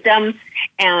and wisdom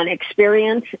and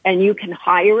experience, and you can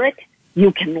hire it,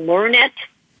 you can learn it,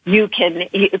 you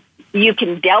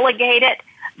can delegate it,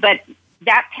 but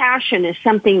that passion is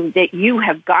something that you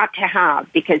have got to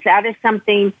have, because that is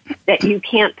something that you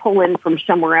can't pull in from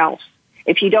somewhere else.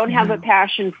 If you don't have a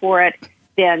passion for it,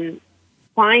 then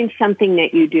find something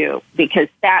that you do, because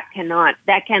that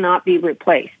cannot be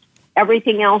replaced.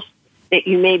 Everything else that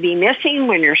you may be missing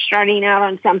when you're starting out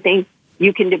on something,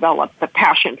 you can develop. The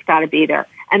passion's got to be there.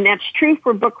 And that's true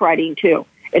for book writing, too.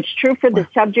 It's true for the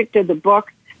subject of the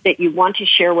book that you want to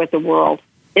share with the world.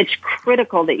 It's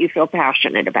critical that you feel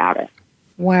passionate about it.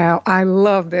 Wow, I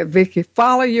love that, Viki.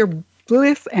 Follow your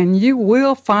bliss and you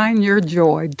will find your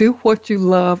joy. Do what you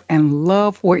love and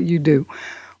love what you do.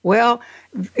 Well,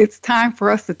 it's time for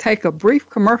us to take a brief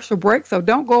commercial break, so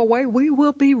don't go away. We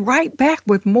will be right back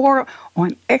with more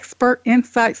on Expert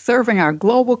Insights, serving our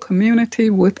global community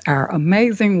with our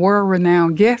amazing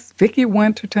world-renowned guest, Viki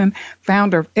Winterton,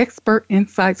 founder of Expert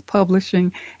Insights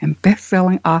Publishing and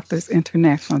best-selling Authors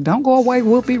International. Don't go away.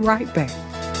 We'll be right back.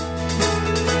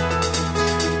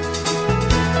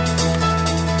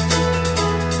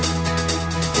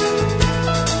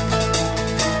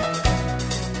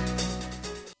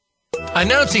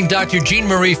 Announcing Dr. Jean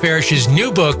Marie Farish's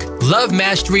new book, Love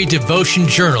Mastery Devotion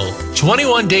Journal,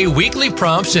 21-day weekly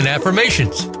prompts and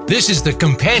affirmations. This is the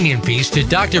companion piece to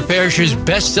Dr. Farish's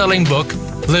best-selling book,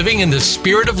 Living in the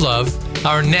Spirit of Love,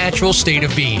 Our Natural State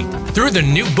of Being. Through the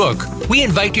new book, we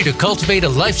invite you to cultivate a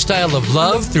lifestyle of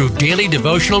love through daily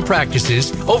devotional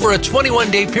practices over a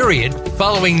 21-day period,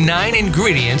 following 9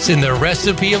 ingredients in the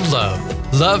recipe of love.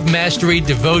 Love Mastery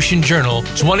Devotion Journal,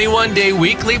 21-day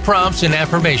weekly prompts and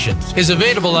affirmations is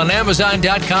available on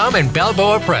Amazon.com and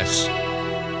Balboa Press.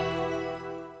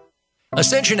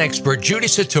 Ascension expert Judy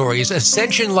Satori's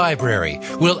Ascension Library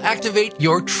will activate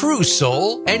your true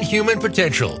soul and human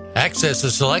potential. Access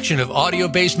a selection of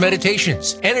audio-based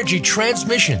meditations, energy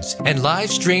transmissions, and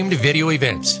live-streamed video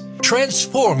events.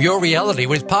 Transform your reality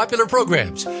with popular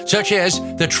programs such as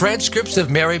the transcripts of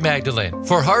Mary Magdalene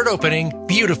for heart-opening,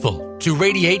 beautiful, to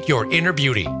radiate your inner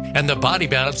beauty, and the body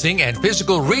balancing and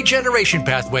physical regeneration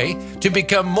pathway to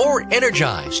become more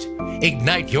energized.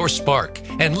 Ignite your spark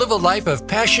and live a life of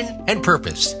passion and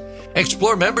purpose.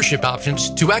 Explore membership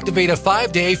options to activate a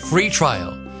 5-day free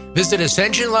trial. Visit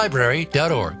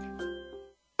ascensionlibrary.org.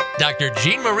 Dr.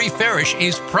 Jean Marie Farish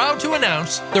is proud to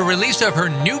announce the release of her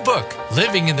new book,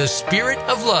 Living in the Spirit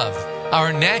of Love,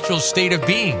 Our Natural State of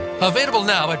Being, available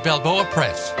now at Balboa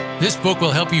Press. This book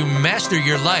will help you master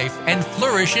your life and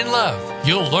flourish in love.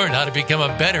 You'll learn how to become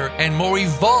a better and more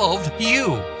evolved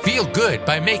you. Feel good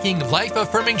by making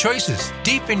life-affirming choices.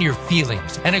 Deepen your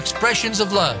feelings and expressions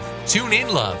of love. Tune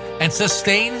in love and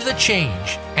sustain the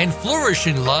change. And flourish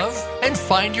in love and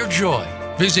find your joy.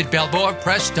 Visit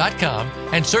BalboaPress.com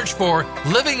and search for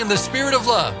Living in the Spirit of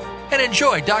Love and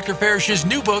enjoy Dr. Farish's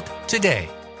new book today.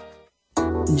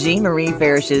 Jean Marie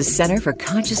Farish's Center for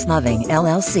Conscious Loving,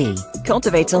 LLC,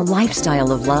 cultivates a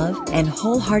lifestyle of love and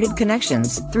wholehearted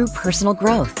connections through personal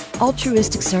growth,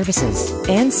 altruistic services,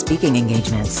 and speaking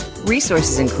engagements.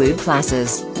 Resources include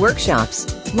classes,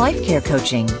 workshops, life care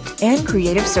coaching, and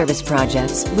creative service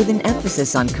projects with an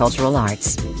emphasis on cultural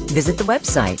arts. Visit the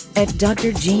website at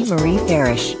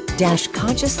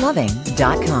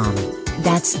drjeanmariefarish-consciousloving.com.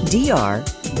 That's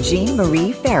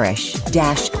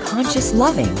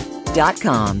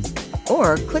drjeanmariefarish-consciousloving.com,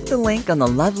 or click the link on the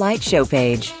Love Light show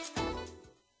page.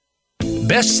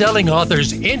 Best-selling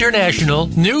Authors International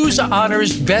news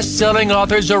honors best-selling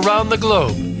authors around the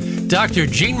globe. Dr.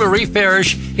 Jean Marie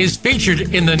Farish is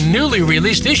featured in the newly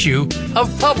released issue of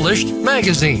Published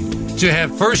magazine. To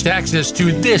have first access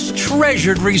to this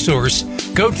treasured resource,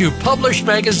 go to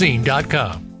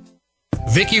publishedmagazine.com.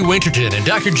 Viki Winterton and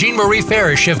Dr. Jean Marie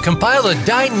Farish have compiled a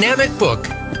dynamic book.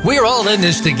 We're all in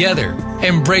this together.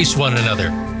 Embrace one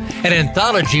another. An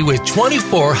anthology with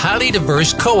 24 highly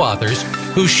diverse co-authors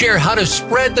who share how to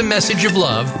spread the message of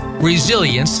love,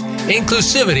 resilience,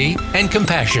 inclusivity, and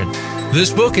compassion.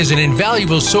 This book is an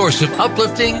invaluable source of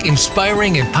uplifting,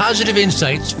 inspiring, and positive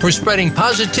insights for spreading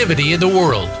positivity in the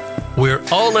world. We're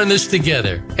all in this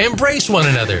together. Embrace one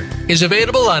another is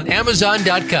available on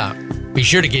Amazon.com. Be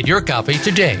sure to get your copy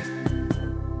today.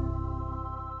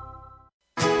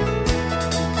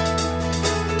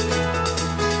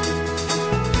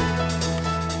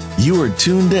 You are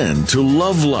tuned in to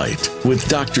Love Light with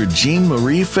Dr. Jean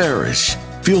Marie Farish.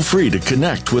 Feel free to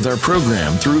connect with our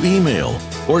program through email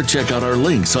or check out our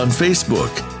links on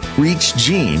Facebook. Reach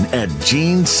Jean at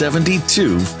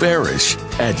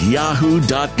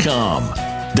Jean72Farish@yahoo.com.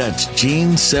 That's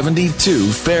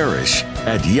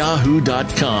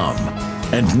Jean72Farish@yahoo.com.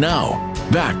 And now,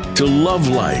 back to Love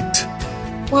Light.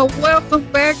 Well, welcome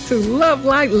back to Love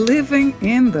Light, Living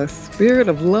in the Spirit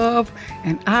of Love.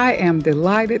 And I am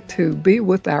delighted to be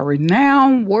with our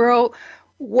renowned world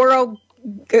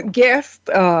guest,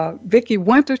 Viki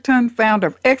Winterton, founder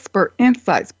of Expert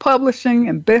Insights Publishing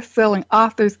and best-selling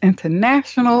Authors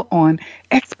International on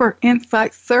Expert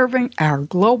Insights, serving our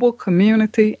global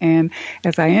community. And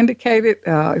as I indicated,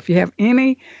 if you have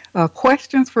any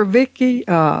questions for Viki,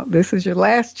 this is your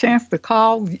last chance to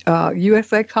call.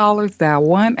 USA callers, dial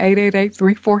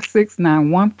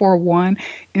 1-888-346-9141.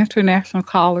 International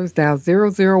callers, dial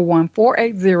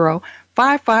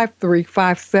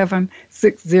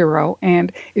 001-480-553-5760.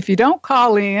 And if you don't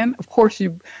call in, of course,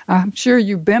 I'm sure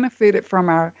you benefited from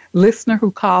our listener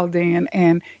who called in,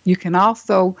 and you can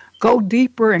also go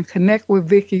deeper and connect with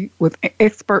Viki with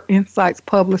Expert Insights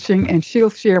Publishing, and she'll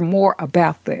share more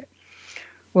about that.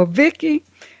 Well, Viki,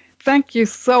 thank you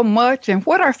so much. And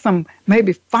what are some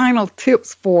maybe final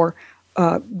tips for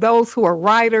those who are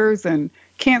writers and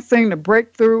can't seem to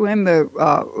break through in the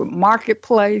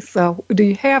marketplace? Do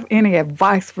you have any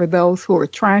advice for those who are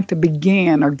trying to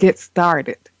begin or get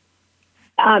started?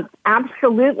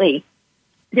 Absolutely.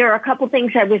 there are a couple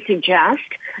things I would suggest.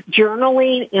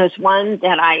 Journaling is one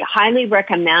that I highly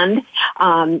recommend.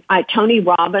 Tony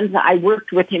Robbins, I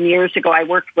worked with him years ago. I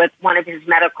worked with one of his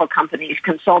medical companies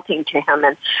consulting to him,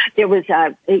 and it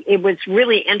was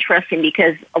really interesting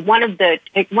because one of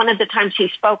the times he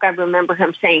spoke, I remember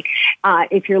him saying,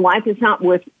 if your life is not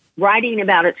worth writing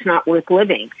about, it's not worth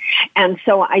living. And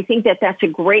so I think that that's a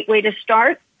great way to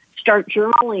start. Start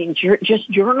journaling.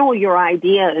 Just journal your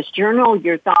ideas, journal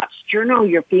your thoughts, journal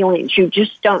your feelings. You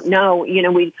just don't know. You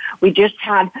know, we just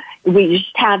had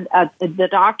the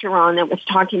doctor on that was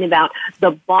talking about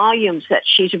the volumes that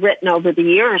she's written over the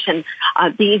years, and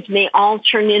these may all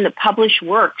turn into published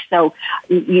work. So,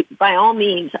 by all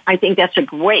means, I think that's a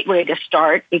great way to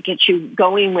start. It gets you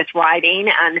going with writing,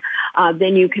 and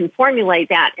then you can formulate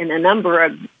that in a number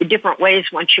of different ways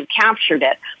once you've captured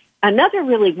it. Another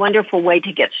really wonderful way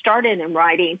to get started in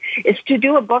writing is to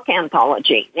do a book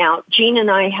anthology. Now, Jean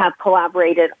and I have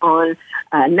collaborated on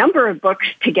a number of books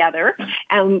together,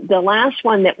 and the last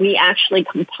one that we actually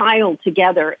compiled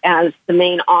together as the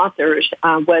main authors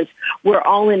was We're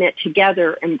All in It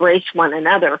Together, Embrace One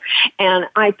Another. And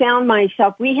I found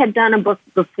myself, we had done a book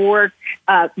before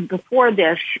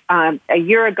this, a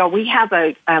year ago. We have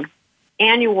a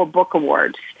annual book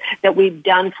awards that we've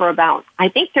done for about, I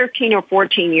think, 13 or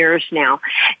 14 years now.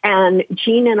 And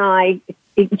Jean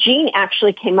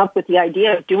actually came up with the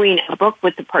idea of doing a book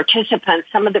with the participants,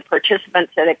 some of the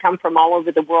participants that had come from all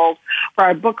over the world for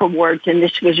our book awards. And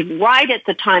this was right at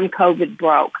the time COVID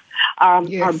broke.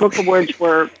 Yes. Our book awards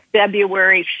were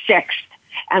February 6th.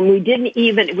 And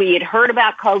we had heard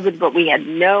about COVID, but we had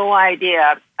no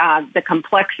idea the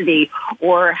complexity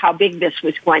or how big this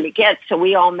was going to get. So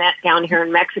we all met down here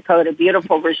in Mexico at a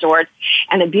beautiful resort,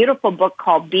 and a beautiful book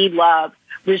called Be Love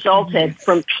resulted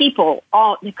from people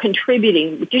all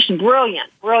contributing, just brilliant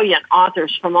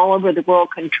authors from all over the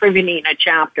world contributing a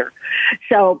chapter.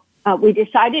 So we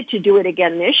decided to do it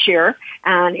again this year,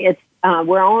 and it's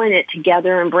We're All in It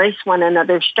Together, Embrace One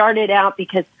Another started out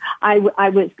because I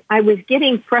was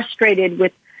getting frustrated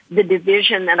with the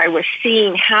division that I was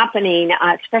seeing happening,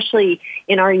 especially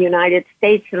in our United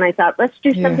States. And I thought, let's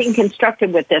do something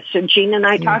constructive with this. So Jean and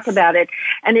I talked about it,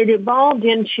 and it evolved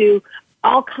into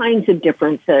all kinds of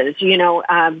differences,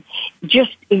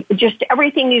 just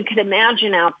everything you could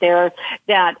imagine out there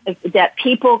that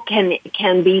people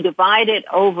can be divided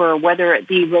over, whether it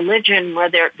be religion,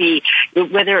 whether it be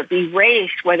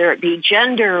race, whether it be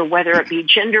gender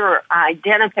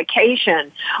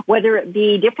identification, whether it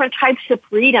be different types of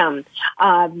freedom.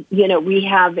 We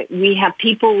have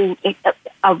people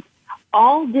of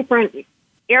all different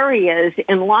areas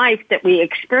in life that we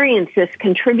experience this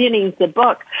contributing to the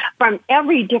book from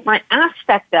every different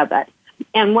aspect of it,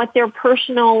 and what their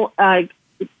personal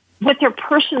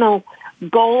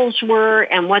goals were,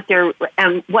 and what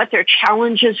their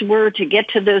challenges were to get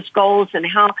to those goals, and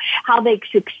how they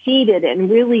succeeded in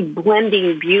really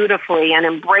blending beautifully and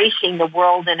embracing the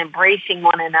world and embracing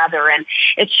one another. And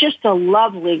it's just a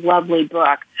lovely, lovely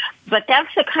book. But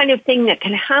that's the kind of thing that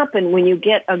can happen when you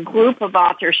get a group of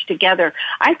authors together.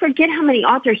 I forget how many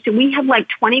authors. Do we have like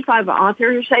 25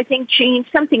 authors, I think, Jean?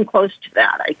 Something close to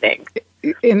that, I think.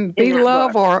 In Be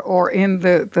Love or in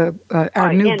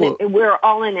our new book? We're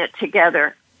All in It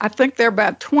Together. I think there are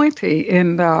about 20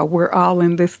 in We're All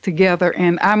in This Together.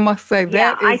 And I must say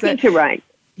I think you're right.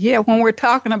 Yeah, when we're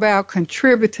talking about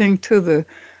contributing to the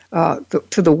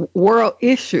world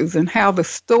issues and how the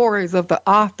stories of the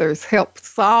authors help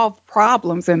solve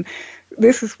problems. And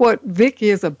this is what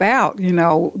Viki is about,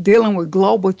 dealing with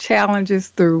global challenges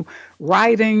through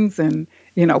writings and,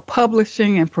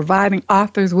 publishing and providing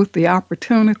authors with the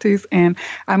opportunities. And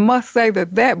I must say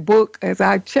that book, as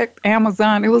I checked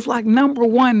Amazon, it was like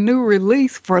 #1 new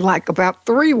release for like about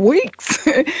 3 weeks,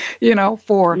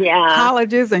 for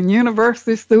colleges and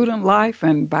university student life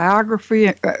and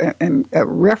biography and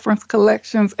reference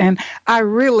collections. And I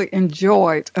really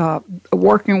enjoyed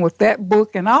working with that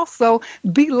book. And also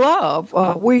Be Love.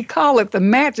 We call it the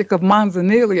magic of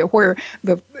Manzanilla, where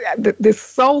this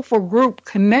soulful group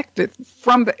connected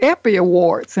from the Epi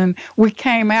Awards, and we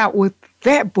came out with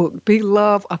that book, Be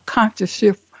Love, A Conscious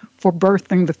Shift for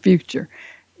Birthing the Future.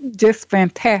 Just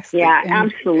fantastic. Yeah,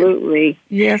 absolutely.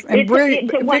 Yes, and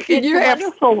brilliant. Viki, you have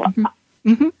wonderful.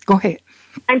 Go ahead.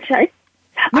 I'm sorry.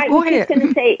 No, I was just going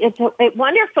to say it's a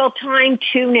wonderful time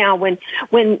too now when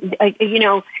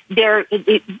there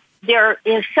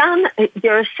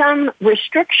are some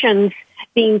restrictions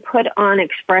being put on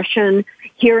expression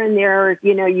here and there.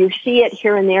 You see it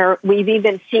here and there. We've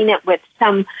even seen it with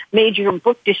some major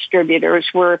book distributors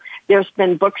where there's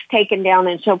been books taken down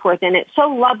and so forth. And it's so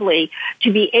lovely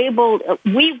to be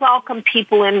we welcome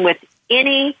people in with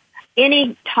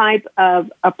any type of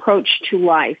approach to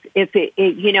life, if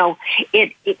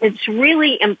it's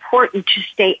really important to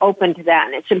stay open to that.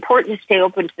 And it's important to stay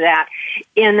open to that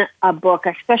in a book,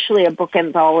 especially a book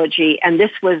anthology. And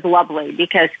this was lovely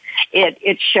because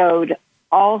it showed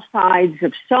all sides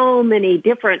of so many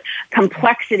different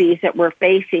complexities that we're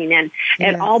facing. And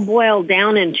it all boiled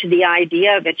down into the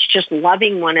idea of it's just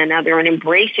loving one another and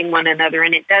embracing one another.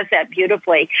 And it does that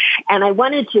beautifully. And I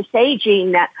wanted to say,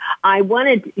 Jean, that I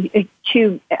wanted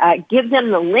to give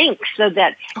them the link so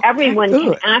that everyone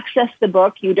can access the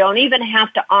book. You don't even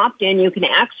have to opt in. You can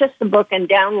access the book and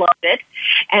download it.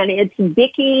 And it's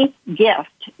Viki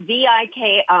Gift,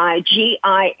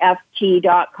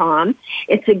 VIKIGIFT.com.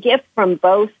 It's a gift from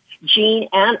both Jean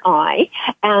and I.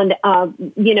 And,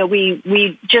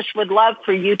 we just would love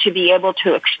for you to be able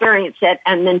to experience it.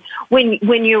 And then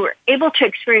when you're able to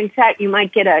experience that, you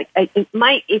might get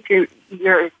if you're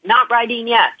not writing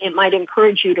yet, it might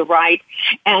encourage you to write.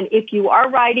 And if you are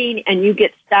writing and you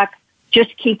get stuck,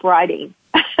 just keep writing.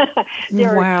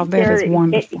 Wow, that is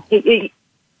wonderful.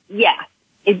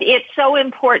 It's so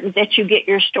important that you get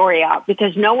your story out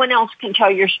because no one else can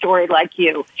tell your story like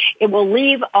you. It will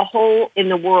leave a hole in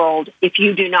the world if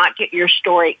you do not get your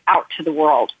story out to the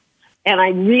world. And I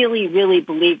really, really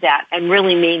believe that and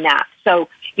really mean that. So,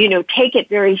 take it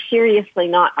very seriously,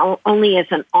 not only as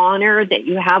an honor that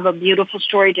you have a beautiful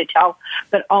story to tell,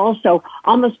 but also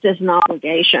almost as an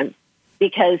obligation.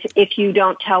 Because if you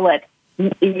don't tell it,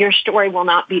 your story will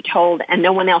not be told and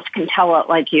no one else can tell it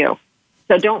like you.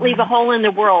 So don't leave a hole in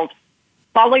the world.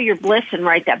 Follow your bliss and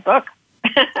write that book.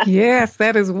 Yes,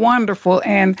 that is wonderful.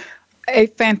 And a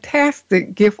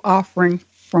fantastic gift offering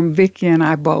from Viki and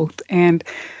I both. And,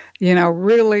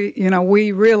 really,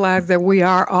 we realize that we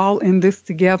are all in this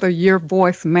together. Your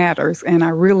voice matters. And I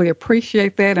really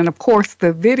appreciate that. And, of course,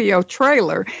 the video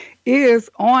trailer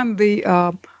is on the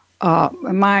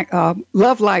my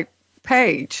Love Light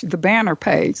page, the banner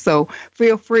page. So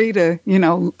feel free to,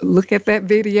 look at that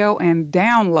video and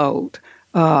download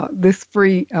this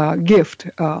free gift.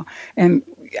 And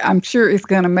I'm sure it's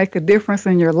going to make a difference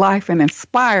in your life and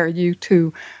inspire you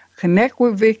to connect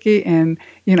with Viki and,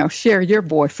 share your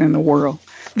voice in the world.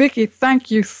 Viki,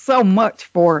 thank you so much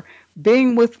for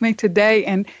being with me today.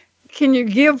 And can you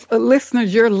give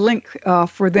listeners your link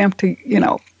for them to,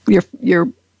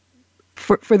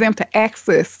 for them to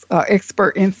access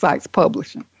Expert Insights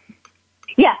Publishing?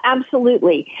 Yeah,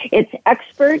 absolutely. It's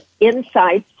Expert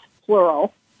Insights,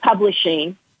 plural,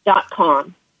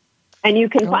 publishing.com. And you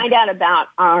can find out about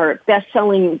our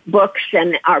best-selling books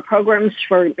and our programs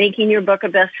for making your book a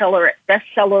bestseller at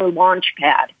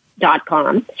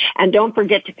bestsellerlaunchpad.com. And don't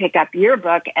forget to pick up your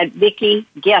book at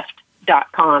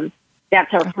VikiGift.com.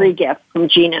 That's our free gift from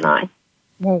Jean and I.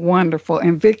 Well, wonderful.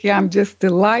 And Viki, I'm just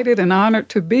delighted and honored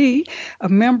to be a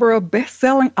member of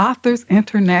Best-Selling Authors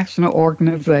International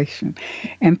Organization.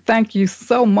 And thank you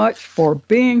so much for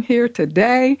being here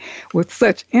today with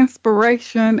such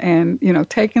inspiration and,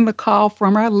 taking the call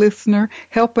from our listener,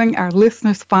 helping our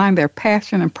listeners find their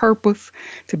passion and purpose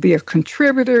to be a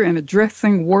contributor in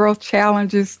addressing world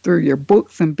challenges through your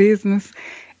books and business.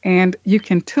 And you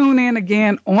can tune in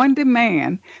again on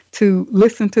demand to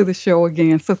listen to the show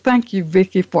again. So thank you,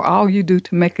 Viki, for all you do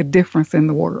to make a difference in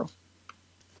the world.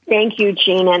 Thank you,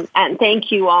 Jean, and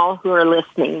thank you all who are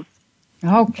listening.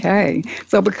 Okay.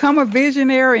 So become a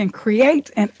visionary and create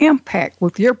an impact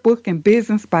with your book and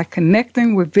business by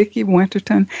connecting with Viki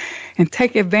Winterton and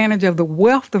take advantage of the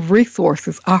wealth of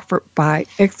resources offered by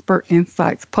Expert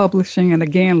Insights Publishing. And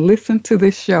again, listen to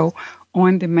this show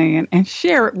on demand and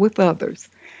share it with others.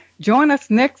 Join us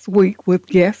next week with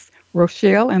guests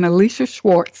Rochelle and Alicia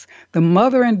Schwartz, the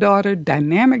mother and daughter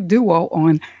dynamic duo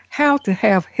on how to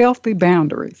have healthy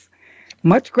boundaries.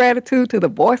 Much gratitude to the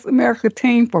Voice America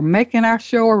team for making our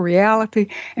show a reality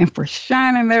and for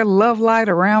shining their love light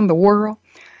around the world.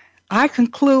 I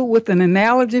conclude with an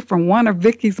analogy from one of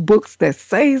Viki's books that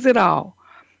says it all.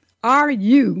 Are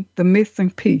you the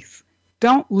missing piece?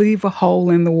 Don't leave a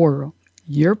hole in the world.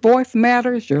 Your voice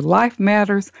matters, your life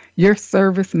matters, your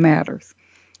service matters.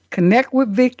 Connect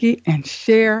with Viki and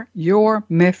share your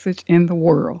message in the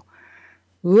world.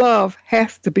 Love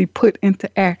has to be put into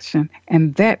action,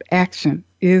 and that action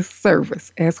is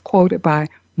service, as quoted by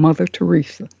Mother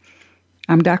Teresa.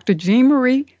 I'm Dr. Jean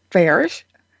Marie Farish,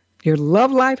 your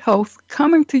Love Light host,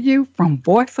 coming to you from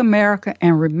Voice America.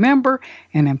 And remember,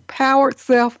 an empowered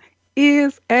self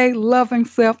is a loving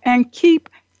self, and keep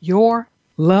your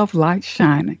love light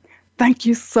shining. Thank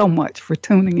you so much for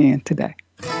tuning in today.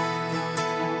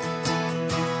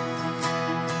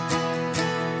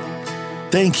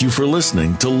 Thank you for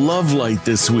listening to Love Light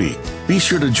this week. Be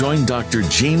sure to join Dr.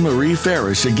 Jean Marie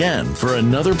Farish again for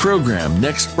another program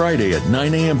next Friday at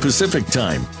 9 a.m. Pacific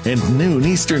Time and noon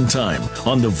Eastern Time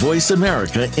on the Voice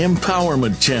America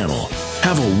Empowerment Channel.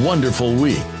 Have a wonderful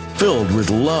week filled with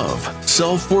love,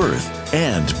 self-worth,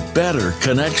 and better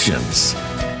connections.